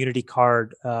an immunity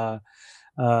card,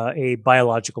 a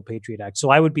biological Patriot Act.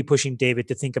 So I would be pushing David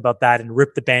to think about that and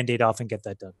rip the Band-Aid off and get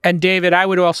that done. And David, I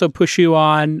would also push you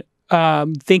on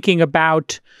thinking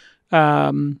about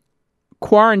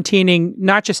quarantining,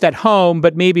 not just at home,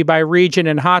 but maybe by region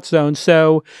and hot zone.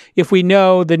 So if we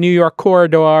know the New York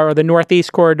corridor or the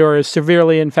Northeast corridor is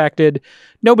severely infected,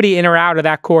 nobody in or out of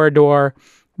that corridor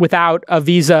without a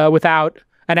visa,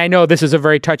 and I know this is a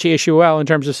very touchy issue in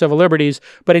terms of civil liberties,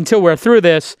 but until we're through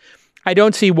this, I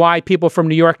don't see why people from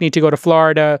New York need to go to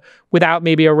Florida without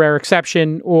maybe a rare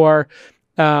exception or,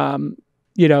 something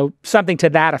to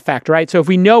that effect, right? So if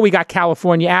we know we got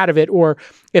California out of it, or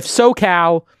if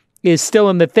SoCal is still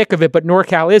in the thick of it, but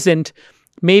NorCal isn't,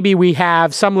 maybe we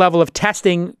have some level of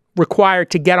testing required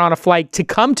to get on a flight to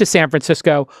come to San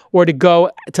Francisco or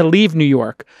to leave New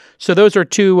York. So those are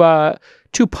two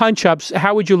punch-ups.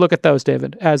 How would you look at those,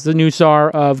 David, as the new czar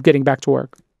of getting back to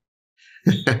work?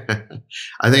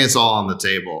 I think it's all on the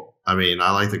table. I mean,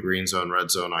 I like the green zone,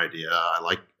 red zone idea. I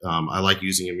like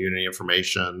using immunity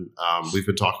information. We've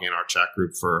been talking in our chat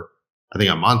group for, I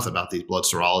think, a month about these blood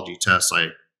serology tests. I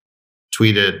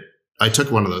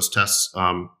took one of those tests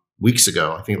weeks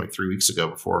ago, I think like 3 weeks ago,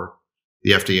 before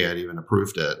the FDA had even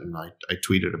approved it. And I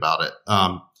tweeted about it.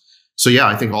 So yeah,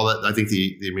 I think I think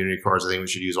the immunity cards, I think we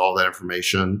should use all that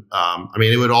information. I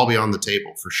mean, it would all be on the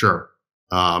table for sure.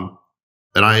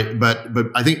 But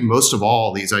I think most of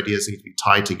all, these ideas need to be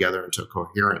tied together into a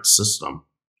coherent system.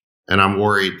 And I'm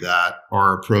worried that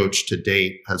our approach to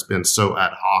date has been so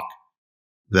ad hoc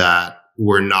that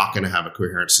we're not going to have a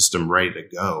coherent system ready to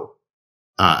go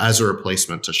as a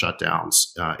replacement to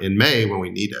shutdowns in May when we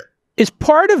need it. Is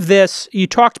part of this, you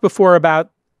talked before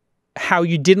about how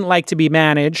you didn't like to be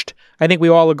managed. I think we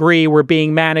all agree we're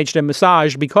being managed and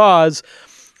massaged because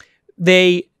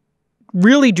they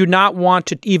really do not want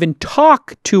to even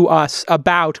talk to us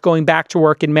about going back to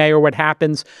work in May or what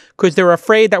happens, because they're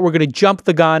afraid that we're going to jump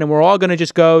the gun and we're all going to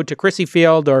just go to Crissy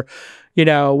Field or,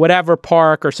 whatever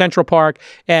park or Central Park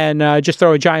and just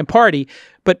throw a giant party.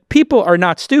 But people are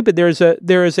not stupid. There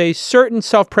is a certain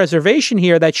self-preservation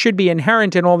here that should be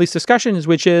inherent in all these discussions,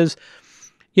 which is,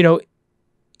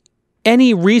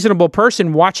 any reasonable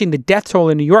person watching the death toll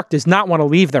in New York does not want to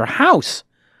leave their house.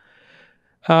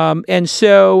 And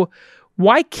so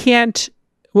why can't,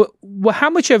 how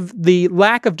much of the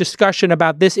lack of discussion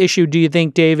about this issue do you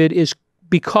think, David, is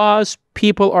because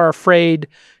people are afraid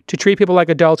to treat people like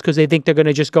adults because they think they're going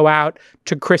to just go out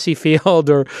to Crissy Field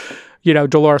or,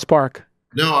 Dolores Park?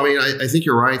 No, I mean, I think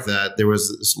you're right that there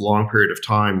was this long period of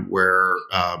time where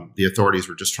the authorities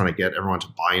were just trying to get everyone to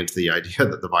buy into the idea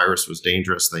that the virus was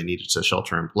dangerous. They needed to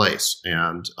shelter in place,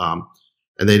 and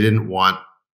they didn't want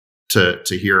to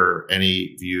hear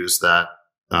any views that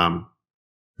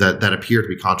that appeared to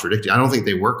be contradicting. I don't think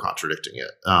they were contradicting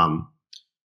it. I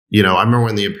remember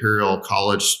when the Imperial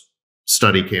College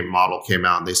model came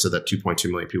out, and they said that 2.2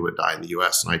 million people would die in the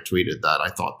U.S., and I tweeted that I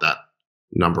thought that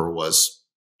number was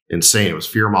insane. It was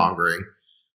fear mongering.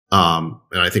 And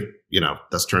I think,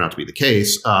 that's turned out to be the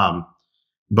case.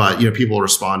 But people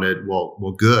responded,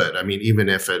 well, good. I mean, even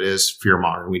if it is fear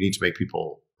mongering, we need to make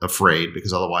people afraid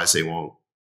because otherwise they won't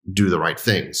do the right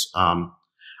things.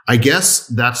 I guess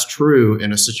that's true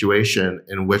in a situation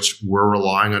in which we're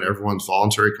relying on everyone's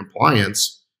voluntary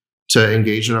compliance to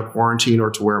engage in a quarantine or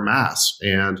to wear masks.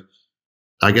 And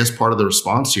I guess part of the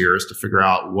response here is to figure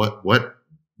out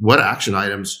what action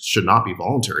items should not be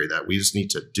voluntary that we just need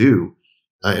to do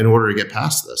in order to get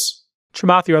past this.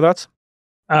 Chamath, your thoughts?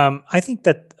 I think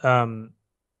that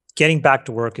getting back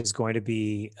to work is going to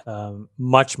be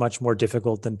much, much more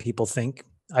difficult than people think.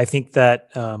 I think that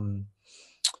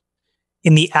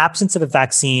in the absence of a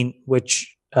vaccine,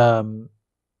 which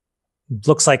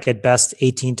looks like at best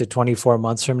 18 to 24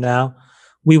 months from now,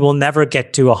 we will never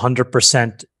get to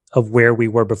 100% of where we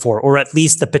were before, or at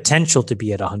least the potential to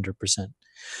be at 100%.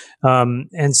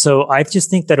 And so I just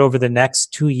think that over the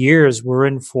next 2 years, we're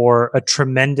in for a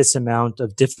tremendous amount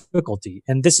of difficulty.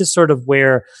 And this is sort of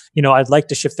where, I'd like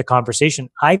to shift the conversation.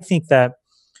 I think that,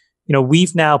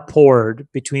 we've now poured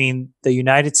between the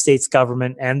United States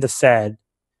government and the Fed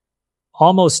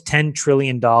almost $10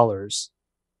 trillion.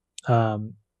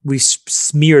 We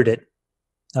smeared it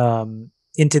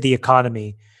into the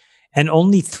economy, and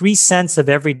only 3 cents of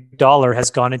every dollar has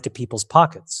gone into people's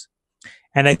pockets.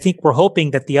 And I think we're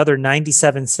hoping that the other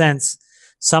 97 cents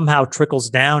somehow trickles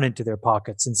down into their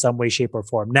pockets in some way, shape, or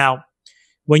form. Now,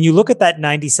 when you look at that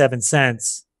 97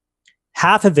 cents,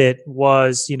 half of it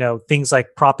was, things like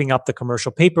propping up the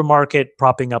commercial paper market,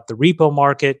 propping up the repo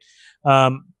market.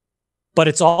 But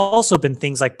it's also been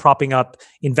things like propping up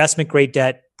investment grade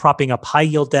debt, propping up high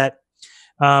yield debt.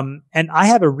 And I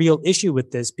have a real issue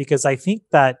with this because I think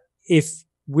that if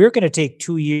we're going to take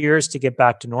 2 years to get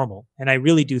back to normal, and I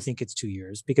really do think it's 2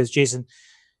 years, because Jason,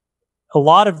 a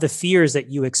lot of the fears that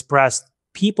you expressed,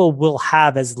 people will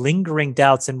have as lingering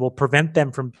doubts and will prevent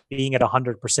them from being at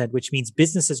 100%, which means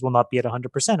businesses will not be at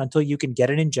 100% until you can get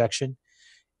an injection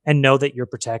and know that you're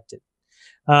protected.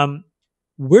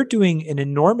 We're doing an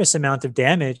enormous amount of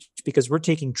damage because we're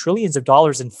taking trillions of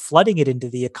dollars and flooding it into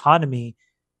the economy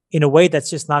in a way that's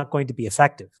just not going to be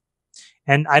effective.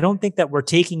 And I don't think that we're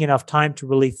taking enough time to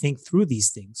really think through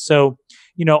these things. So,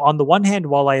 on the one hand,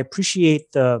 while I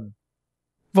appreciate the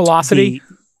velocity,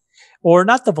 or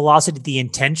not the velocity, the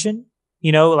intention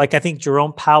Like I think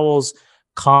Jerome Powell's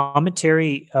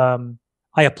commentary,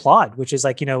 I applaud, which is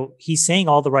like, he's saying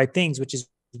all the right things, which is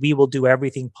we will do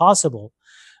everything possible.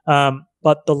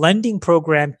 But the lending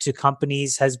program to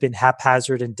companies has been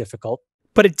haphazard and difficult.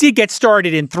 But it did get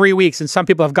started in 3 weeks, and some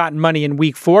people have gotten money in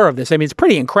week 4 of this. I mean, it's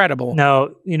pretty incredible.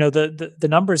 No, the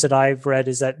numbers that I've read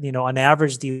is that, on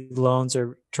average, the loans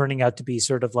are turning out to be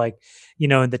sort of like,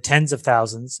 in the tens of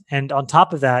thousands. And on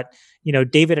top of that,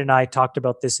 David and I talked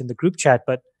about this in the group chat,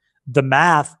 but the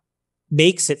math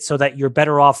makes it so that you're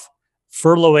better off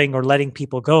furloughing or letting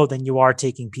people go than you are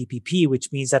taking PPP,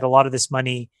 which means that a lot of this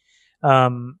money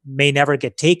may never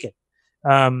get taken.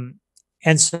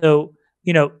 And so,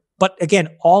 but again,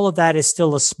 all of that is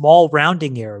still a small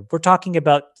rounding error. We're talking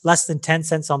about less than 10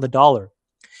 cents on the dollar.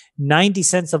 90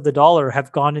 cents of the dollar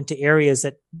have gone into areas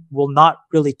that will not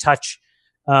really touch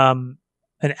an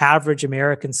average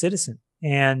American citizen.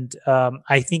 And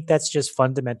I think that's just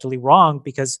fundamentally wrong,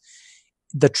 because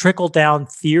the trickle-down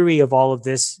theory of all of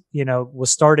this, was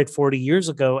started 40 years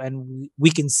ago, and we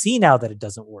can see now that it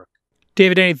doesn't work.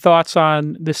 David, any thoughts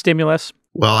on the stimulus?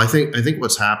 Well, I think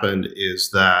what's happened is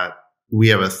that we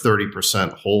have a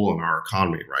 30% hole in our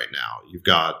economy right now. You've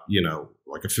got,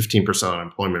 like a 15%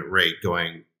 unemployment rate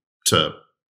going to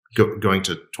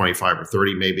 25 or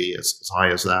 30, maybe as high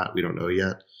as that. We don't know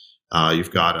yet.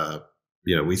 You've got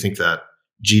we think that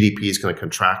GDP is going to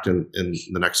contract in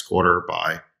the next quarter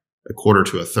by a quarter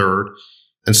to a third.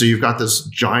 And so you've got this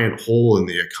giant hole in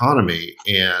the economy,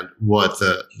 and what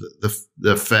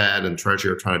the Fed and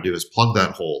Treasury are trying to do is plug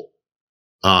that hole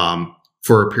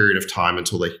for a period of time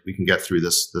until we can get through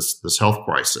this health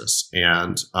crisis.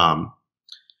 And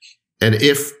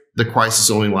if the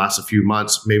crisis only lasts a few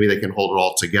months, maybe they can hold it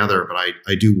all together. But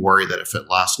I do worry that if it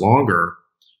lasts longer,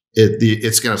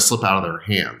 it's going to slip out of their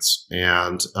hands,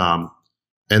 and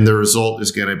the result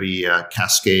is going to be a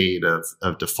cascade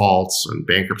of defaults and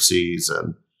bankruptcies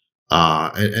and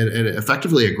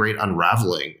effectively a great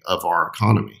unraveling of our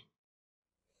economy.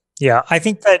 Yeah, I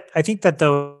think that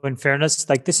though, in fairness,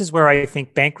 like this is where I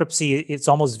think bankruptcy, it's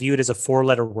almost viewed as a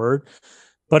 4-letter word,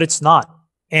 but it's not.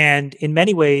 And in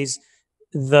many ways,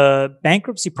 the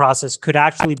bankruptcy process could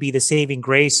actually be the saving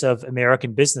grace of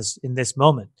American business in this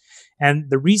moment.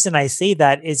 And the reason I say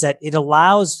that is that it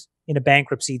allows, in a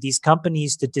bankruptcy, these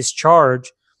companies to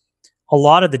discharge a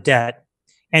lot of the debt.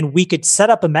 And we could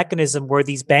set up a mechanism where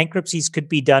these bankruptcies could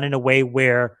be done in a way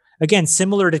where, again,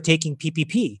 similar to taking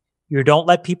PPP, you don't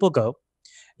let people go.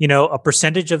 A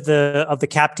percentage of the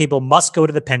cap table must go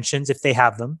to the pensions if they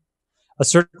have them. A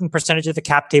certain percentage of the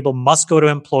cap table must go to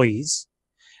employees.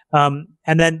 And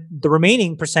then the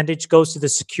remaining percentage goes to the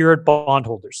secured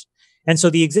bondholders. And so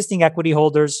the existing equity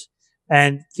holders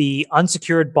and the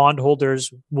unsecured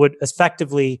bondholders would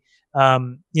effectively,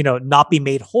 not be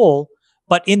made whole.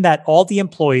 But in that, all the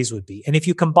employees would be. And if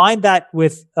you combine that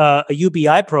with a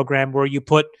UBI program where you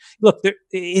put, look,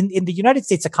 in the United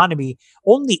States economy,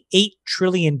 only $8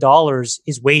 trillion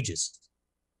is wages.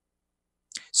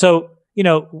 So,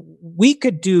 we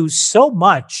could do so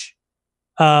much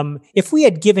if we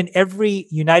had given every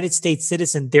United States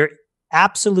citizen their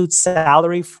absolute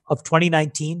salary of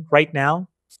 2019 right now,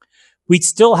 we'd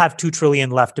still have $2 trillion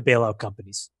left to bail out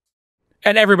companies.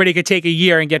 And everybody could take a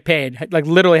year and get paid, like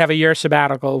literally have a year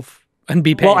sabbatical and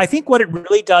be paid. Well, I think what it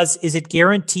really does is it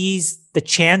guarantees the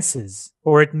chances,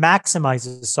 or it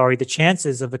maximizes, the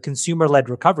chances of a consumer-led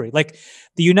recovery. Like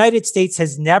the United States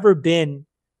has never been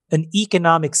an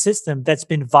economic system that's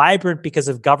been vibrant because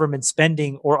of government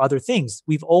spending or other things.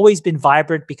 We've always been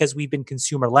vibrant because we've been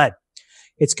consumer-led.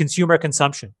 It's consumer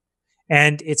consumption.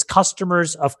 And it's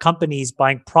customers of companies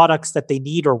buying products that they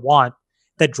need or want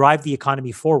that drive the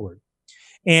economy forward.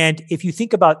 And if you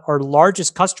think about our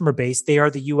largest customer base, they are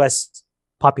the US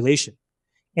population.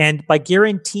 And by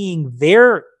guaranteeing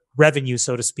their revenue,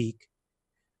 so to speak,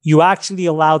 you actually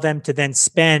allow them to then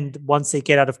spend once they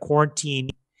get out of quarantine.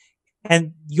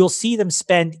 And you'll see them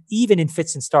spend even in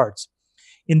fits and starts.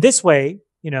 In this way,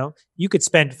 you could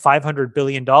spend $500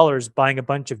 billion buying a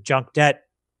bunch of junk debt.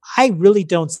 I really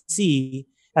don't see,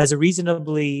 as a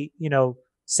reasonably,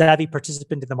 savvy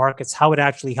participant in the markets, how it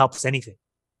actually helps anything.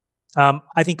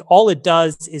 I think all it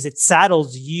does is it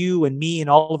saddles you and me and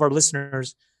all of our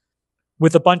listeners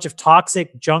with a bunch of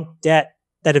toxic junk debt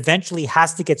that eventually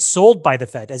has to get sold by the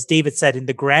Fed, as David said, in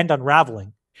the grand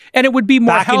unraveling. And it would be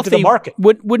more healthy. Into the market.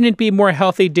 Wouldn't it be more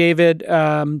healthy, David,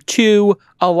 to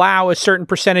allow a certain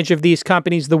percentage of these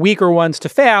companies, the weaker ones, to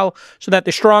fail so that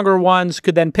the stronger ones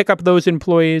could then pick up those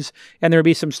employees and there would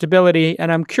be some stability?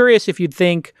 And I'm curious if you'd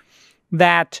think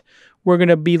that we're going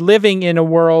to be living in a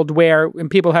world where, and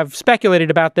people have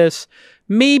speculated about this,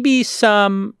 maybe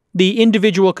some the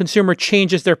individual consumer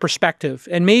changes their perspective.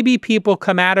 And maybe people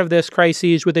come out of this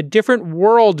crisis with a different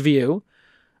worldview.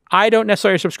 I don't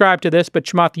necessarily subscribe to this, but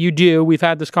Chamath, you do. We've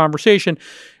had this conversation.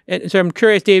 And so I'm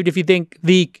curious, David, if you think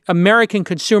the American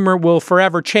consumer will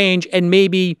forever change and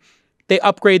maybe they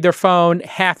upgrade their phone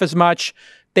half as much,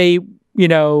 they,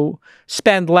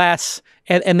 spend less,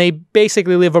 and they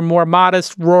basically live a more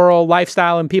modest rural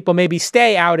lifestyle, and people maybe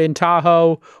stay out in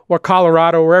Tahoe or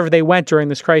Colorado, wherever they went during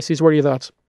this crisis. What are your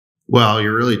thoughts? Well,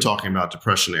 you're really talking about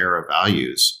Depression era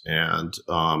values. And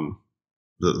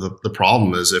the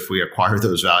problem is if we acquire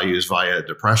those values via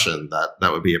depression,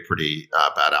 that would be a pretty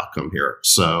bad outcome here.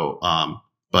 So,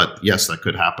 but yes, that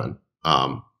could happen.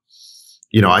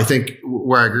 I think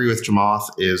where I agree with Chamath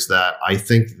is that I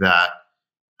think that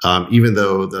even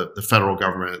though the federal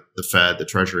government, the Fed, the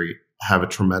Treasury have a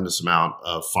tremendous amount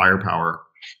of firepower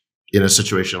in a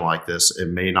situation like this, it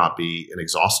may not be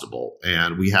inexhaustible.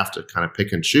 And we have to kind of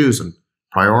pick and choose and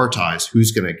prioritize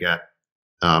who's going to get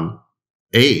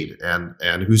aid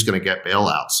and who's going to get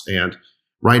bailouts. And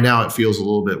right now it feels a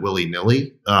little bit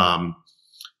willy-nilly, and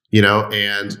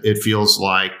it feels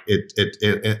like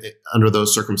it under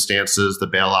those circumstances, the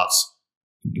bailouts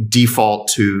default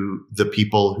to the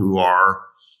people who are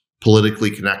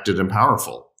politically connected and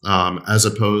powerful, as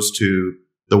opposed to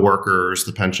the workers,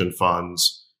 the pension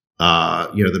funds,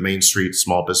 the Main Street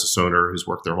small business owner who's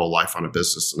worked their whole life on a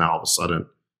business and now all of a sudden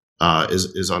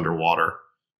is underwater.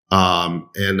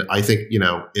 And I think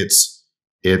it's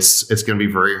going to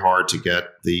be very hard to get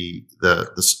the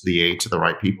aid to the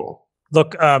right people.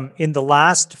 Look, in the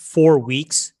last 4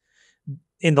 weeks,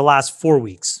 in the last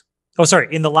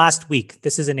week,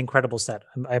 this is an incredible stat.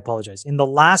 I apologize. In the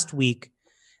last week,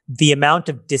 the amount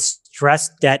of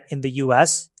distressed debt in the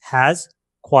U.S. has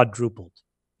quadrupled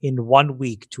in 1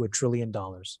 week to $1 trillion.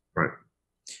 Right.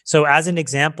 So as an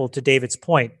example, to David's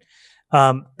point,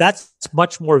 that's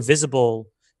much more visible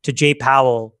to Jay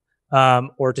Powell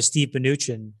or to Steve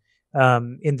Mnuchin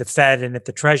in the Fed and at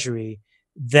the Treasury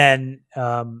than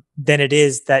it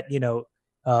is that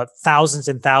thousands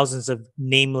and thousands of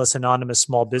nameless, anonymous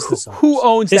small business owners. Who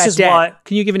owns this that is debt? why,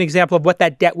 Can you give an example of what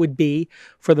that debt would be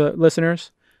for the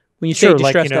listeners? When you say sure,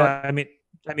 distressed debt.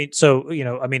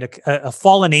 A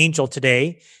fallen angel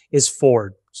today is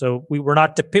Ford. So we're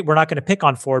not going to pick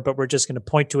on Ford, but we're just going to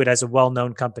point to it as a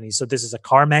well-known company. So this is a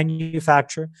car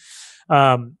manufacturer.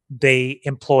 They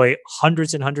employ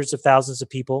hundreds and hundreds of thousands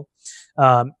of people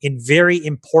in very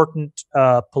important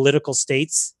political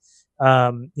states.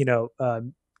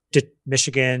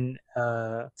 Michigan,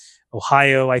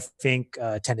 Ohio, I think,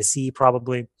 Tennessee,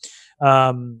 probably.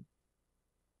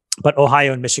 But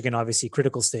Ohio and Michigan, obviously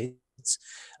critical states.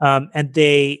 And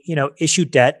they, issue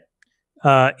debt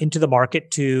into the market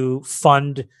to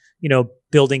fund,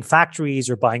 building factories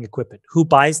or buying equipment. Who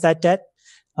buys that debt?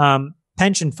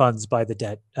 Pension funds buy the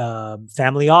debt.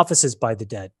 Family offices buy the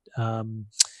debt.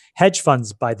 Hedge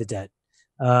funds buy the debt.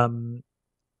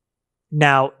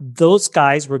 Now, those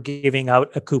guys were giving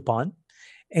out a coupon,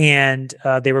 and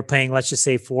they were paying, let's just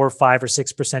say, 4, 5, or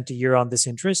 6% a year on this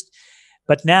interest.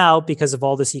 But now, because of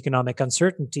all this economic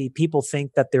uncertainty, people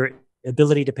think that their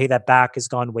ability to pay that back has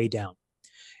gone way down.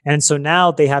 And so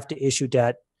now they have to issue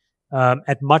debt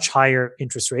at much higher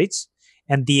interest rates.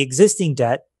 And the existing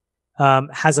debt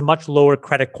has a much lower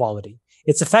credit quality.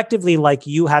 It's effectively like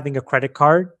you having a credit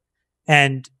card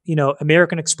and,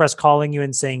 American Express calling you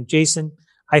and saying, Jason,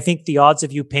 I think the odds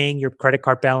of you paying your credit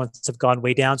card balance have gone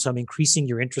way down. So I'm increasing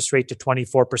your interest rate to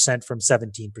 24% from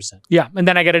 17%. Yeah. And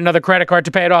then I get another credit card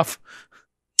to pay it off.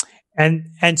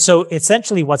 And so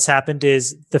essentially what's happened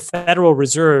is the Federal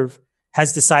Reserve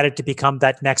has decided to become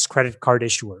that next credit card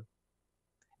issuer.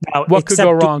 Now, what could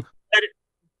go wrong?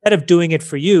 Instead of doing it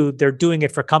for you, they're doing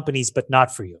it for companies, but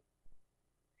not for you.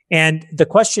 And the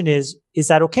question is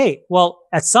that okay? Well,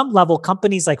 at some level,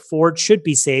 companies like Ford should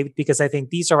be saved because I think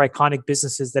these are iconic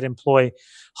businesses that employ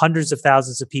hundreds of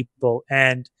thousands of people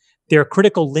and they're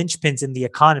critical linchpins in the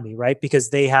economy, right? Because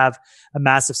they have a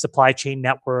massive supply chain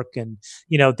network and,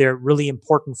 they're really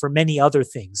important for many other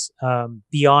things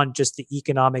beyond just the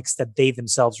economics that they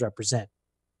themselves represent.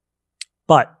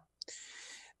 But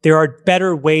there are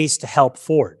better ways to help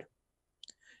Ford.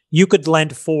 You could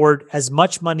lend Ford as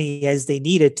much money as they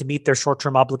needed to meet their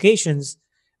short-term obligations,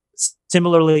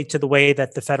 similarly to the way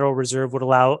that the Federal Reserve would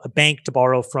allow a bank to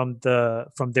borrow from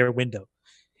their window.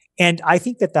 And I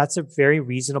think that that's a very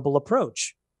reasonable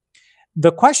approach.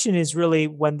 The question is really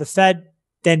when the Fed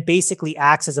then basically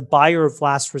acts as a buyer of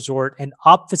last resort and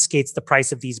obfuscates the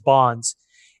price of these bonds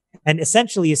and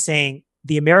essentially is saying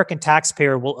the American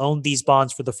taxpayer will own these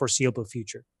bonds for the foreseeable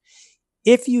future.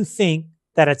 If you think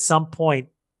that at some point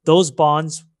those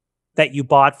bonds that you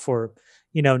bought for,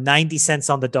 90 cents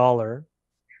on the dollar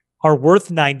are worth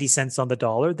 90 cents on the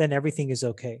dollar, then everything is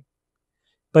okay.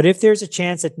 But if there's a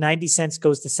chance that 90 cents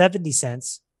goes to 70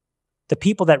 cents, the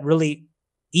people that really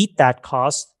eat that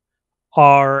cost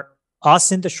are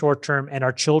us in the short term and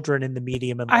our children in the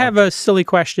medium and long term. I have a silly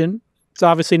question. It's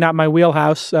obviously not my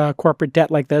wheelhouse, corporate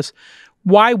debt like this.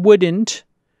 Why wouldn't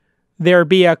there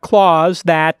be a clause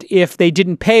that if they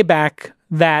didn't pay back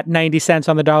that 90 cents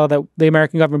on the dollar that the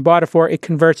American government bought it for, it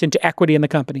converts into equity in the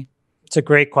company? It's a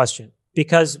great question,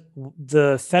 because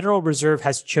the Federal Reserve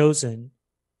has chosen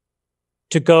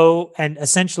to go and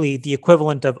essentially the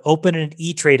equivalent of open an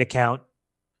E-Trade account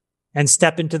and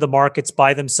step into the markets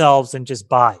by themselves and just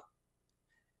buy.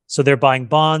 So they're buying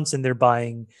bonds and they're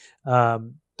buying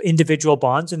individual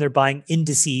bonds and they're buying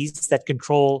indices that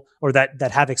control or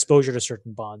that have exposure to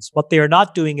certain bonds. What they are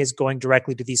not doing is going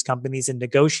directly to these companies and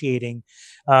negotiating,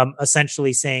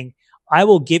 essentially saying, I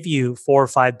will give you $4 or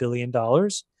 $5 billion.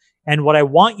 And what I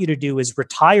want you to do is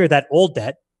retire that old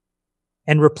debt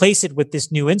and replace it with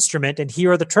this new instrument. And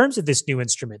here are the terms of this new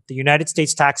instrument. The United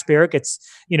States taxpayer gets,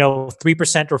 3%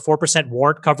 or 4%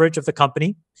 warrant coverage of the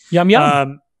company. Yum,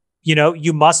 yum.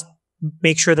 You must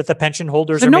make sure that the pension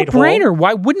holders it's are made whole. It's a no-brainer.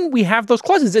 Why wouldn't we have those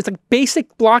clauses? It's like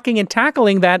basic blocking and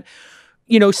tackling that,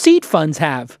 seed funds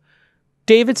have.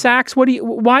 David Sachs,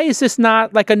 why is this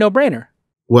not like a no-brainer?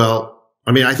 Well,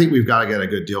 I think we've got to get a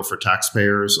good deal for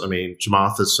taxpayers.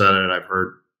 Chamath has said it. I've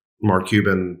heard Mark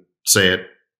Cuban say it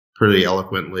pretty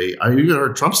eloquently. I even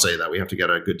heard Trump say that we have to get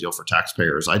a good deal for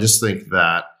taxpayers. I just think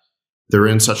that they're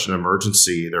in such an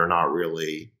emergency. They're not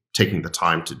really taking the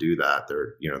time to do that.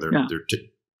 They're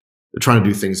trying to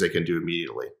do things they can do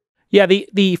immediately. Yeah, the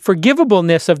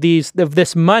forgivableness of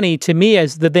this money to me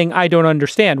is the thing I don't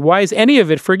understand. Why is any of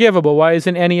it forgivable? Why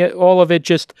isn't all of it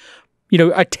just, a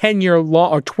 10-year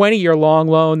long or 20-year long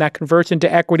loan that converts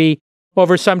into equity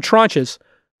over some tranches?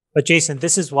 But Jason,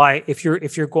 this is why if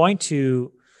you're going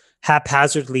to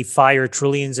haphazardly fire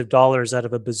trillions of dollars out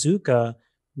of a bazooka,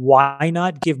 why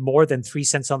not give more than 3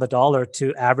 cents on the dollar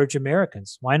to average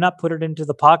Americans? Why not put it into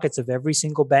the pockets of every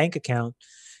single bank account?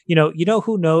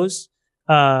 Who knows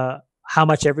how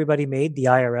much everybody made? The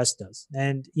IRS does.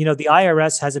 And, the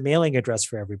IRS has a mailing address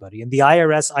for everybody. And the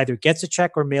IRS either gets a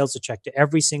check or mails a check to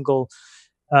every single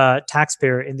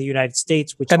taxpayer in the United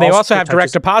States. And they also have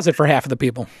direct deposit for half of the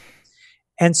people.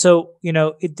 And so,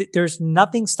 there's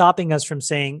nothing stopping us from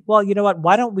saying, well, you know what?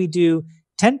 Why don't we do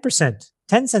 10%,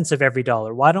 10 cents of every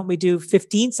dollar? Why don't we do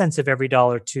 15 cents of every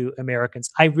dollar to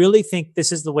Americans? I really think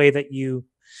this is the way that you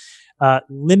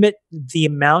limit the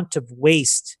amount of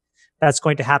waste that's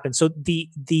going to happen. So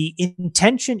the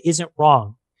intention isn't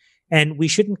wrong. And we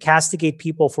shouldn't castigate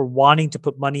people for wanting to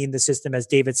put money in the system, as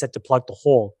David said, to plug the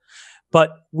hole.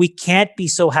 But we can't be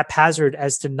so haphazard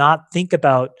as to not think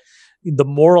about the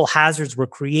moral hazards we're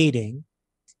creating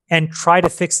and try to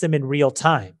fix them in real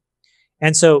time.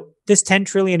 And so this 10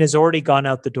 trillion has already gone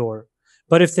out the door.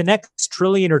 But if the next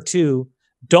trillion or two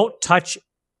don't touch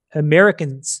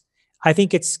Americans, I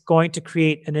think it's going to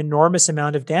create an enormous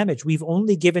amount of damage. We've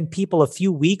only given people a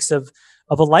few weeks of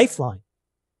a lifeline,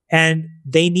 and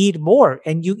they need more.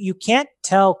 And you can't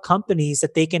tell companies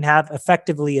that they can have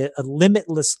effectively a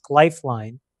limitless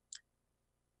lifeline,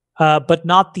 but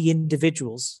not the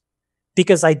individuals.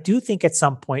 Because I do think at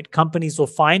some point, companies will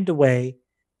find a way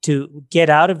to get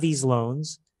out of these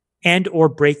loans and or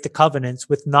break the covenants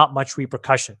with not much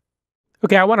repercussion.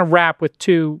 Okay, I want to wrap with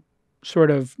two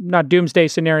sort of not doomsday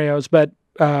scenarios, but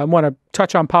I want to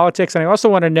touch on politics. And I also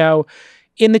want to know,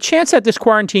 in the chance that this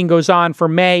quarantine goes on for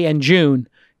May and June,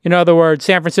 in other words,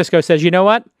 San Francisco says, you know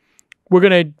what, we're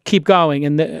going to keep going.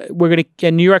 And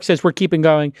New York says we're keeping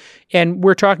going. And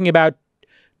we're talking about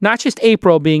not just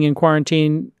April being in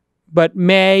quarantine, but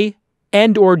May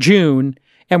and or June.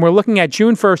 And we're looking at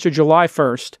June 1st or July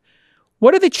 1st.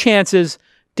 What are the chances,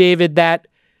 David, that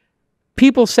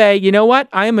people say, you know what,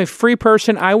 I am a free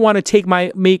person. I want to take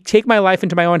my life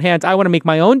into my own hands. I want to make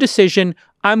my own decision.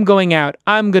 I'm going out.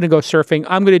 I'm going to go surfing.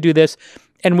 I'm going to do this.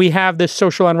 And we have this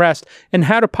social unrest. And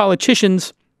how do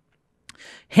politicians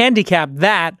handicap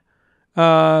that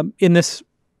in this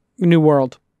new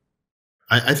world?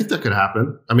 I think that could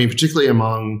happen. Particularly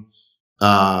among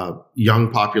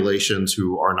young populations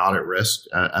who are not at risk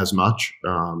as much,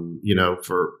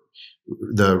 for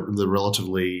the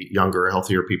relatively younger,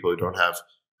 healthier people who don't have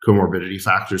comorbidity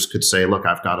factors could say, look,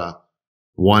 I've got a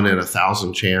 1 in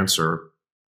 1,000 chance or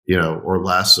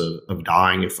less of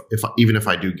dying even if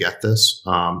I do get this.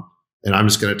 And I'm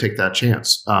just going to take that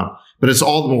chance. But it's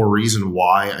all the more reason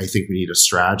why I think we need a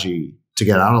strategy to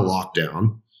get out of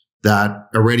lockdown that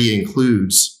already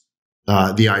includes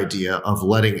the idea of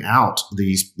letting out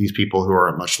these people who are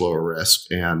at much lower risk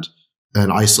and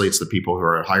isolates the people who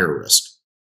are at higher risk.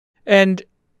 And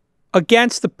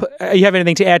against you have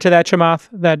anything to add to that, Chamath?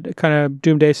 That kind of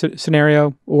doomsday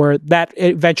scenario or that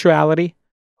eventuality?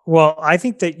 Well, I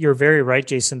think that you're very right,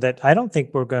 Jason, that I don't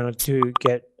think we're going to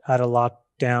get out of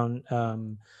lockdown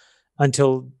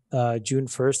until June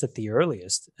 1st at the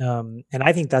earliest. And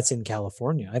I think that's in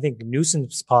California. I think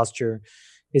Newsom's posture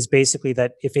is basically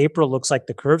that if April looks like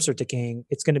the curves are decaying,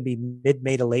 it's going to be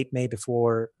mid-May to late May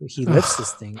before he lifts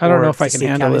this thing. I don't know if I can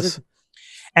handle this.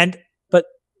 And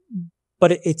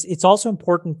but it's also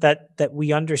important that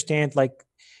we understand, like,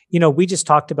 we just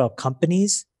talked about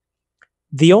companies.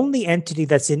 The only entity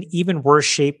that's in even worse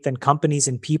shape than companies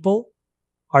and people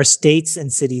are states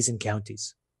and cities and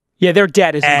counties. Yeah, their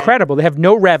debt is incredible. They have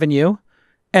no revenue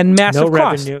and massive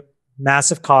costs.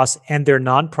 Massive costs, and they're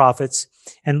nonprofits.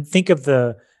 And think of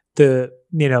the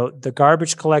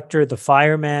garbage collector, the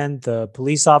fireman, the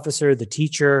police officer, the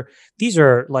teacher. These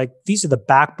are the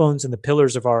backbones and the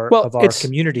pillars of our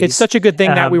communities. It's such a good thing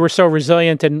that we were so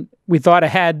resilient and we thought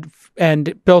ahead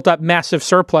and built up massive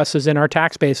surpluses in our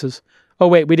tax bases. Oh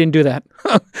wait, we didn't do that.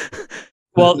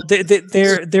 Well,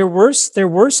 there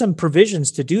were some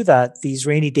provisions to do that, these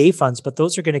rainy day funds, but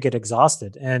those are going to get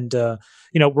exhausted, and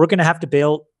we're going to have to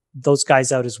bail those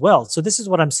guys out as well. So this is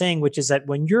what I'm saying, which is that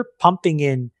when you're pumping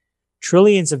in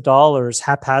trillions of dollars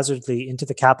haphazardly into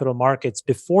the capital markets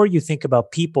before you think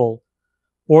about people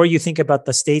or you think about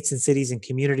the states and cities and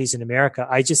communities in America,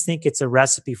 I just think it's a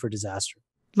recipe for disaster.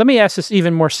 Let me ask this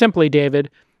even more simply, David.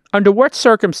 Under what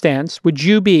circumstance would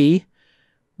you be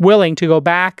willing to go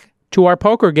back to our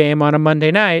poker game on a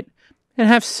Monday night and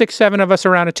have 6, 7 of us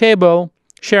around a table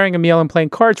sharing a meal and playing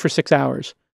cards for 6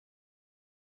 hours?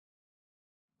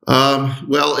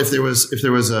 Well, if there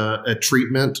was a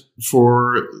treatment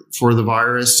for the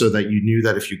virus, so that you knew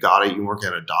that if you got it, you weren't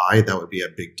going to die, that would be a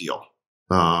big deal.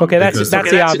 Okay, that's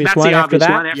the obvious one. After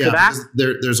that,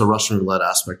 there's a Russian roulette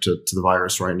aspect to the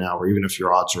virus right now, where even if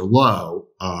your odds are low,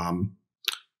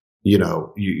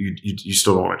 you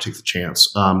still don't want to take the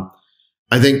chance.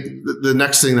 I think the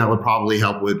next thing that would probably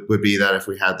help would be that if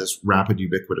we had this rapid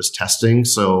ubiquitous testing,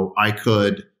 so I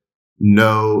could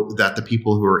know that the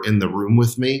people who are in the room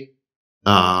with me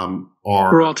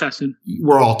we're all tested.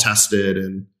 We're all tested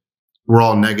and we're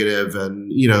all negative,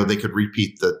 and they could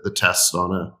repeat the test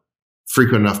on a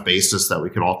frequent enough basis that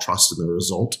we could all trust in the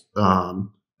result.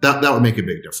 That would make a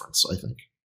big difference, I think.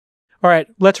 All right,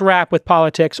 let's wrap with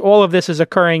politics. All of this is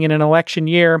occurring in an election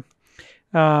year.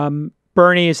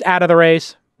 Bernie is out of the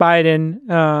race.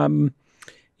 Biden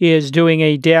is doing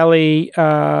a daily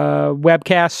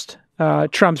webcast.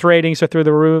 Trump's ratings are through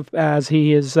the roof, as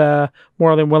he is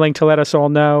more than willing to let us all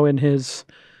know in his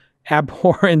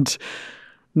abhorrent,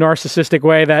 narcissistic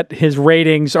way that his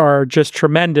ratings are just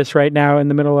tremendous right now in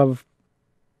the middle of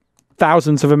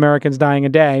thousands of Americans dying a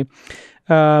day.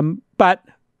 But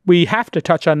we have to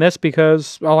touch on this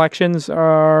because elections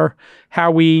are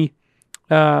how we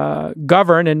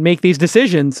govern and make these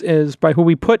decisions, is by who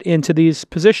we put into these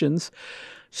positions.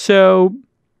 So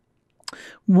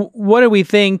what do we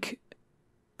think?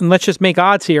 And let's just make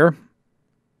odds here.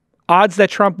 Odds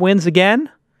that Trump wins again,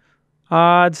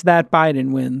 odds that Biden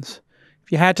wins.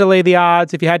 If you had to lay the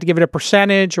odds, if you had to give it a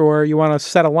percentage, or you want to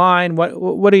set a line,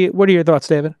 what are your thoughts,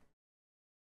 David?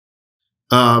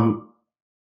 I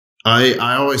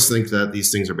always think that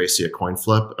these things are basically a coin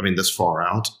flip. I mean, this far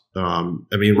out.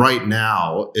 Right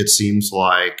now it seems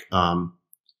like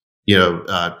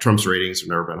Trump's ratings have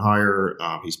never been higher.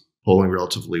 He's polling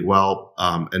relatively well,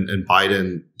 and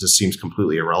Biden just seems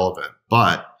completely irrelevant.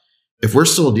 But if we're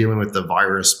still dealing with the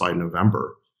virus by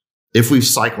November, if we've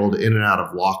cycled in and out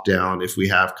of lockdown, if we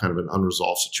have kind of an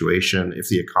unresolved situation, if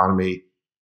the economy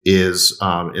is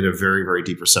in a very, very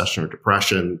deep recession or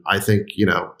depression, I think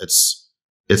it's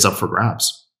up for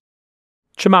grabs.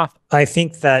 Chamath, I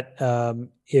think that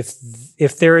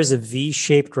if there is a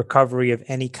V-shaped recovery of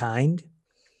any kind,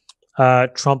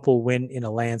 Trump will win in a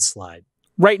landslide.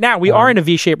 Right now, we are in a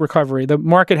V-shaped recovery. The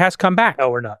market has come back. No,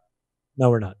 we're not.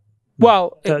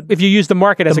 Well, if you use the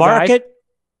market as a guide.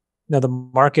 No, the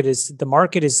market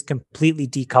is completely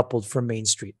decoupled from Main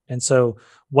Street. And so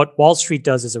what Wall Street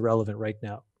does is irrelevant right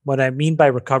now. What I mean by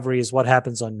recovery is what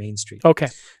happens on Main Street. Okay.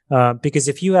 Because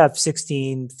if you have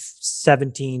 16,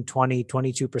 17, 20,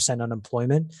 22%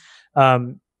 unemployment,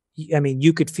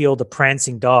 you could feel the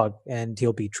prancing dog and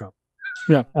he'll beat Trump.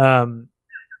 Yeah.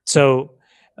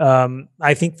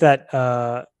 I think that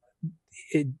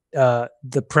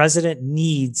the president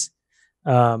needs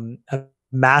a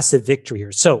massive victory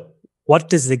here. So what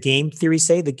does the game theory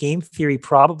say? The game theory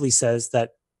probably says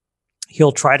that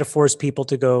He'll try to force people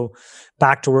to go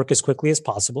back to work as quickly as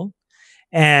possible.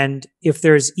 And if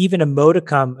there's even a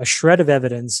modicum, a shred of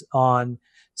evidence on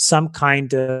some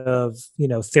kind of,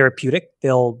 therapeutic,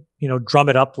 they'll, drum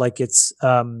it up like it's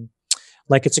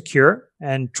a cure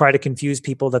and try to confuse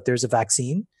people that there's a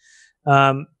vaccine.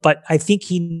 But I think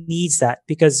he needs that,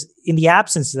 because in the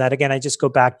absence of that, again, I just go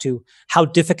back to how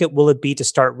difficult will it be to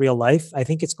start real life? I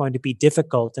think it's going to be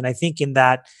difficult. And I think in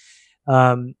that,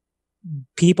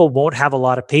 people won't have a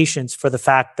lot of patience for the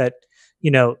fact that,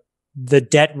 the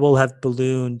debt will have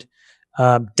ballooned,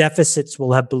 deficits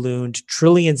will have ballooned,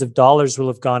 trillions of dollars will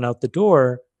have gone out the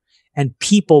door, and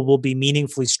people will be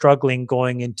meaningfully struggling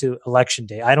going into election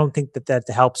day. I don't think that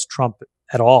helps Trump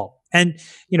at all. And,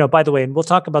 by the way, and we'll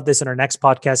talk about this in our next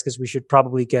podcast, because we should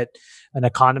probably get an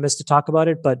economist to talk about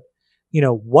it. But,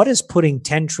 what is putting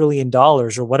 $10 trillion or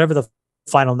whatever the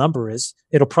final number is?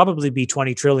 It'll probably be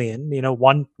 20 trillion,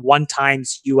 one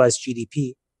times US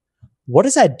GDP. What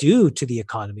does that do to the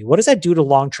economy? What does that do to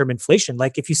long-term inflation?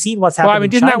 Like, if you've seen what's happening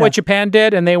in China. Isn't that what Japan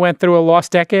did? And they went through a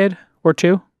lost decade or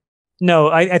two? No,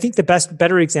 I think the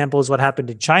better example is what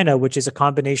happened in China, which is a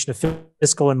combination of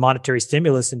fiscal and monetary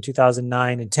stimulus in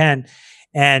 2009 and 10.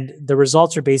 And the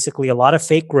results are basically a lot of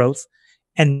fake growth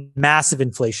and massive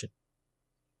inflation.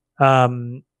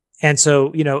 And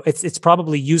so, it's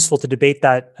probably useful to debate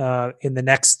that in the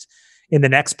next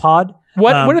pod.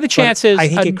 What are the chances? I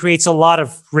think it creates a lot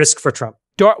of risk for Trump.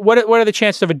 What are the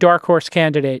chances of a dark horse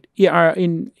candidate?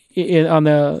 On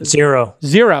the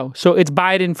zero. So it's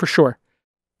Biden for sure.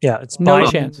 Yeah, it's no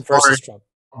Biden chance versus Trump.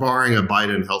 Barring a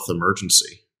Biden health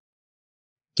emergency.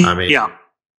 Yeah. I mean,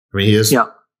 he is. Yeah.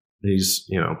 He's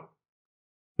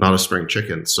not a spring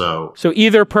chicken. So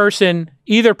either person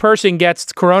gets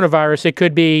coronavirus. It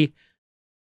could be,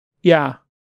 yeah.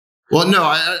 Well, no.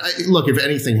 I look. If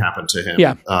anything happened to him,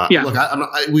 Look,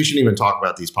 we shouldn't even talk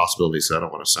about these possibilities. So I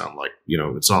don't want to sound like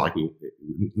it's not like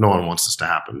no one wants this to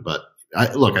happen. But I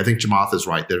think Chamath is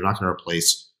right. They're not going to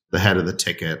replace the head of the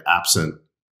ticket absent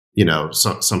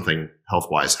something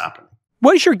health-wise happening.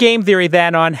 What is your game theory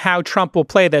then on how Trump will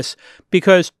play this?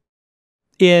 Because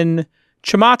in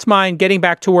Chamath's mind, getting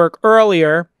back to work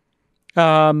earlier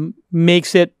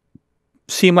makes it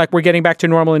seem like we're getting back to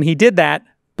normal, and he did that.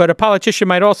 But a politician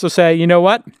might also say, you know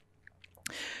what?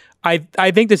 I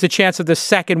think there's a chance of the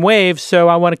second wave, so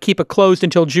I want to keep it closed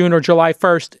until June or July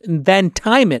 1st and then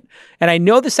time it. And I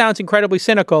know this sounds incredibly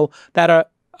cynical that a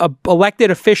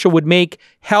elected official would make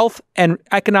health and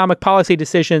economic policy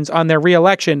decisions on their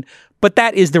reelection, but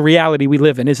that is the reality we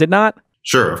live in, is it not?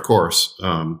 Sure, of course.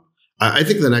 I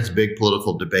think the next big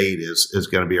political debate is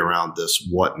going to be around this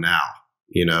what now.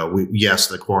 Yes,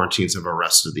 the quarantines have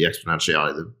arrested the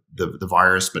exponentiality of the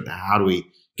virus, but how do we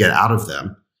get out of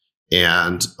them?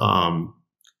 And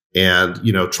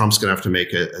Trump's going to have to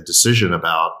make a decision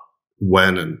about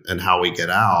when and how we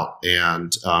get out.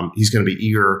 And he's going to be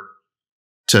eager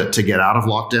to get out of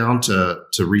lockdown,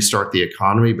 to restart the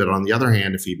economy. But on the other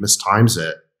hand, if he mistimes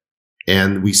it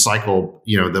and we cycle,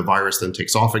 the virus then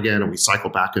takes off again and we cycle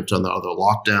back into another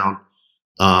lockdown,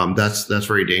 that's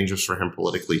very dangerous for him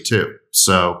politically too.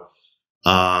 So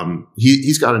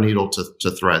he's got a needle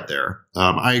to thread there.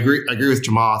 I agree with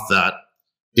Chamath that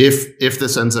if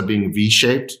this ends up being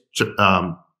V-shaped,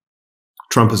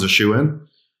 Trump is a shoo-in.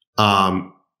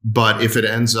 But if it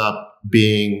ends up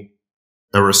being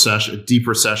a recession, a deep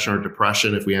recession or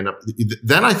depression, if we end up,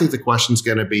 then I think the question is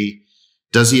going to be,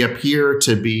 does he appear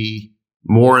to be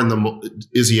more in the,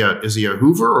 is he a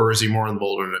Hoover or is he more in the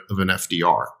mold of an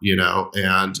FDR,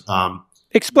 and,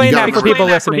 explain that for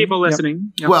people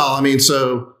listening. Yep. Well, I mean,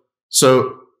 so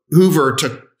Hoover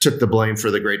took the blame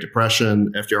for the Great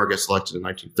Depression. FDR gets elected in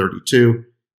 1932.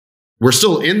 We're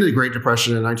still in the Great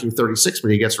Depression in 1936, but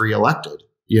he gets reelected,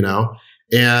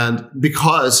 and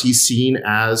because he's seen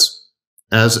as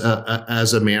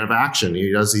a man of action.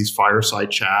 He does these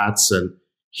fireside chats and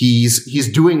he's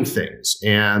doing things.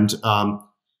 And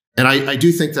I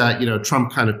do think that,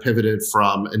 Trump kind of pivoted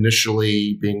from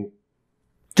initially being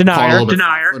denier, a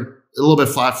little bit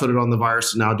flat-footed on the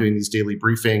virus to now doing these daily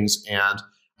briefings. And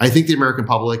I think the American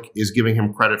public is giving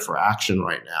him credit for action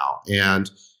right now. And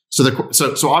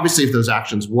so obviously if those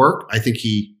actions work, I think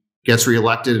he gets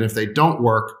reelected. And if they don't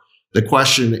work, the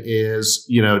question is,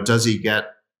 does he get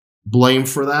blamed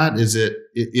for that? Is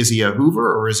he a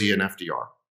Hoover or is he an FDR?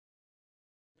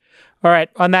 All right.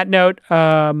 On that note,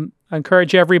 I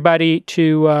encourage everybody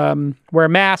to wear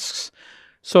masks,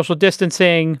 social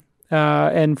distancing,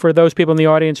 and for those people in the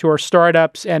audience who are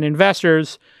startups and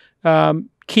investors,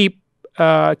 keep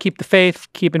the faith,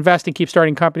 keep investing, keep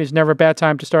starting companies. Never a bad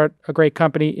time to start a great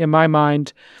company, in my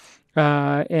mind.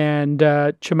 And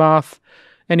Chamath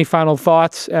Any final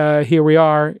thoughts? Here we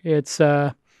are. It's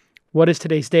what is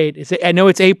today's date? I know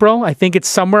it's April. I think it's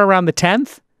somewhere around the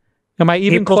 10th. Am I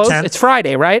even April close? 10th. It's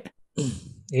Friday, right?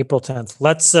 April 10th.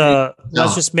 Let's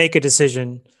just make a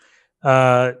decision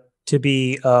to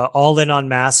be all in on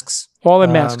masks. All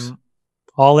in masks.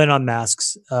 All in on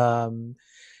masks.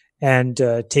 And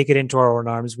take it into our own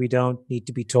arms. We don't need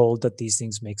to be told that these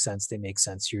things make sense. They make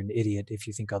sense. You're an idiot if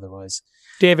you think otherwise.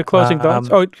 David, closing thoughts?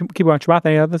 Oh, keep on. Chamath,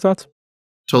 any other thoughts?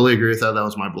 Totally agree with that. That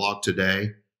was my blog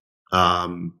today.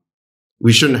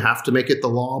 We shouldn't have to make it the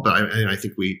law, but I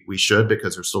think we should,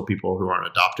 because there's still people who aren't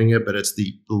adopting it, but it's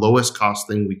the lowest cost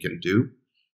thing we can do.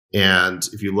 And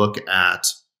if you look at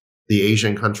the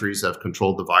Asian countries that have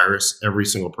controlled the virus, every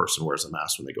single person wears a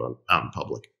mask when they go out in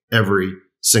public. Every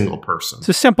single person. It's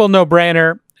a simple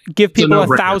no-brainer. Give people a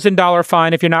 $1,000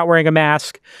 fine if you're not wearing a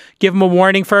mask. Give them a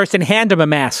warning first and hand them a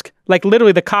mask. Like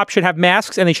literally the cops should have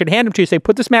masks and they should hand them to you. Say,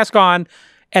 put this mask on,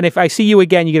 and if I see you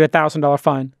again, you get a $1,000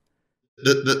 fine.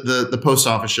 The post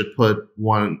office should put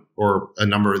one or a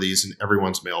number of these in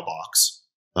everyone's mailbox.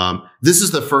 This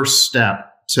is the first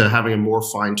step to having a more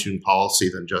fine-tuned policy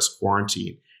than just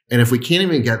quarantine. And if we can't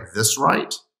even get this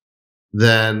right,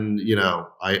 then,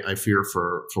 I fear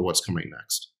for what's coming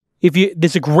next.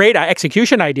 There's a great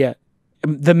execution idea.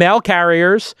 The mail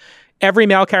carriers, every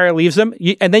mail carrier leaves them.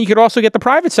 And then you could also get the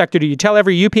private sector to. You tell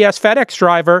every UPS FedEx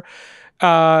driver,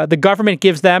 the government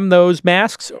gives them those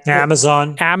masks.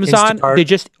 Amazon, Instacart. They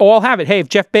just all have it. Hey,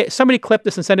 if somebody clip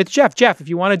this and send it to Jeff. Jeff, if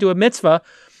you want to do a mitzvah,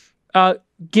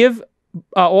 give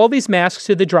all these masks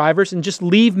to the drivers and just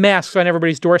leave masks on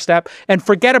everybody's doorstep and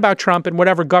forget about Trump and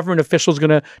whatever government official is going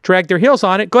to drag their heels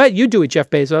on it. Go ahead, you do it, Jeff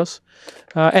Bezos.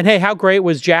 And hey, how great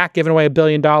was Jack giving away $1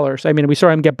 billion? I mean, we saw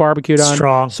him get barbecued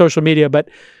on social media, but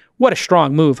what a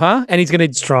strong move, huh? And he's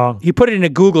going to he put it in a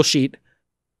Google sheet.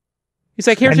 He's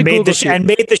like, here's a Google sheet. And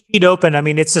made the sheet open. I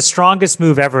mean, it's the strongest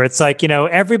move ever. It's like,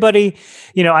 everybody,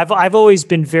 I've always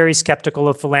been very skeptical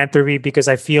of philanthropy because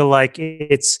I feel like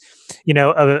it's,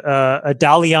 a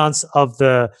dalliance of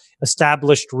the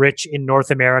established rich in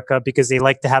North America because they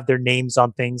like to have their names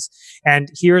on things. And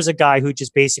here's a guy who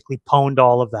just basically pwned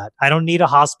all of that. I don't need a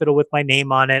hospital with my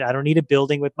name on it. I don't need a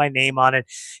building with my name on it.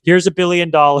 Here's $1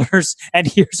 billion and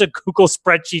here's a Google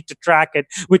spreadsheet to track it,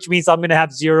 which means I'm going to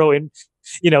have zero in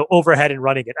overhead in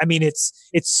running it. I mean, it's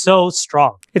so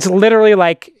strong. It's literally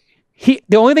like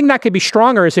the only thing that could be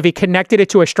stronger is if he connected it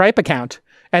to a Stripe account.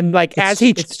 And like as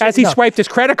he swiped his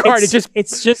credit card,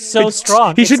 it's just so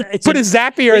strong. He should put a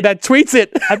Zapier that tweets it.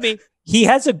 I mean, he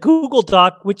has a Google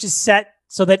Doc which is set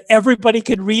so that everybody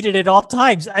can read it at all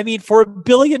times. I mean, for $1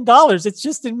 billion, it's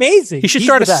just amazing. He should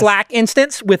start a Slack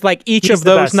instance with like each of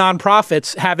those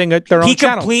nonprofits having their own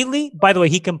channel. By the way,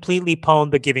 he completely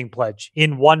pwned the Giving Pledge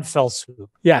in one fell swoop.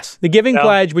 Yes, the Giving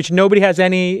Pledge, which nobody has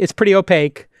it's pretty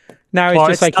opaque. Now it's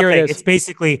just like, here it is. It's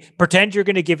basically, pretend you're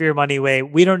going to give your money away.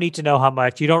 We don't need to know how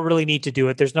much. You don't really need to do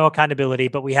it. There's no accountability,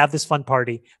 but we have this fun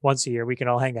party once a year. We can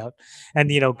all hang out and,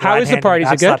 how is the party?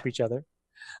 Is it good? Each other.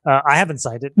 I haven't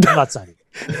signed it. I'm not signing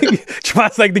it.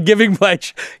 It's like the Giving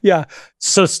Pledge. Yeah.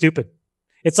 So stupid.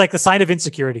 It's like the sign of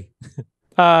insecurity.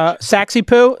 Saxy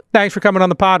Poo, thanks for coming on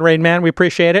the pod, Rain Man. We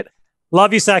appreciate it.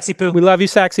 Love you, Saxy Poo. We love you,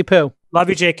 Saxy Poo. Love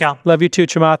you, J. Cal. Love you too,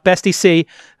 Chamath. Bestie C,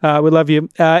 we love you.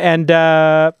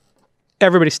 And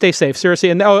everybody stay safe,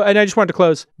 seriously. And I just wanted to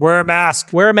close. Wear a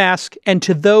mask. Wear a mask. And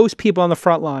to those people on the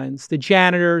front lines, the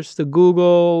janitors, the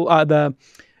Google, the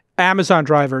Amazon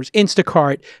drivers,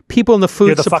 Instacart, people in the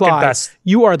food supply,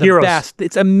 you are the best.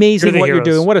 It's amazing what you're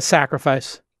doing. What a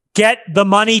sacrifice. Get the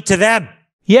money to them.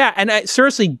 Yeah, and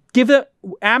seriously, give the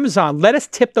Amazon. Let us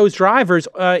tip those drivers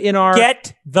in our...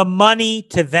 Get the money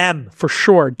to them. For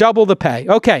sure. Double the pay.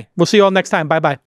 Okay, we'll see you all next time. Bye-bye.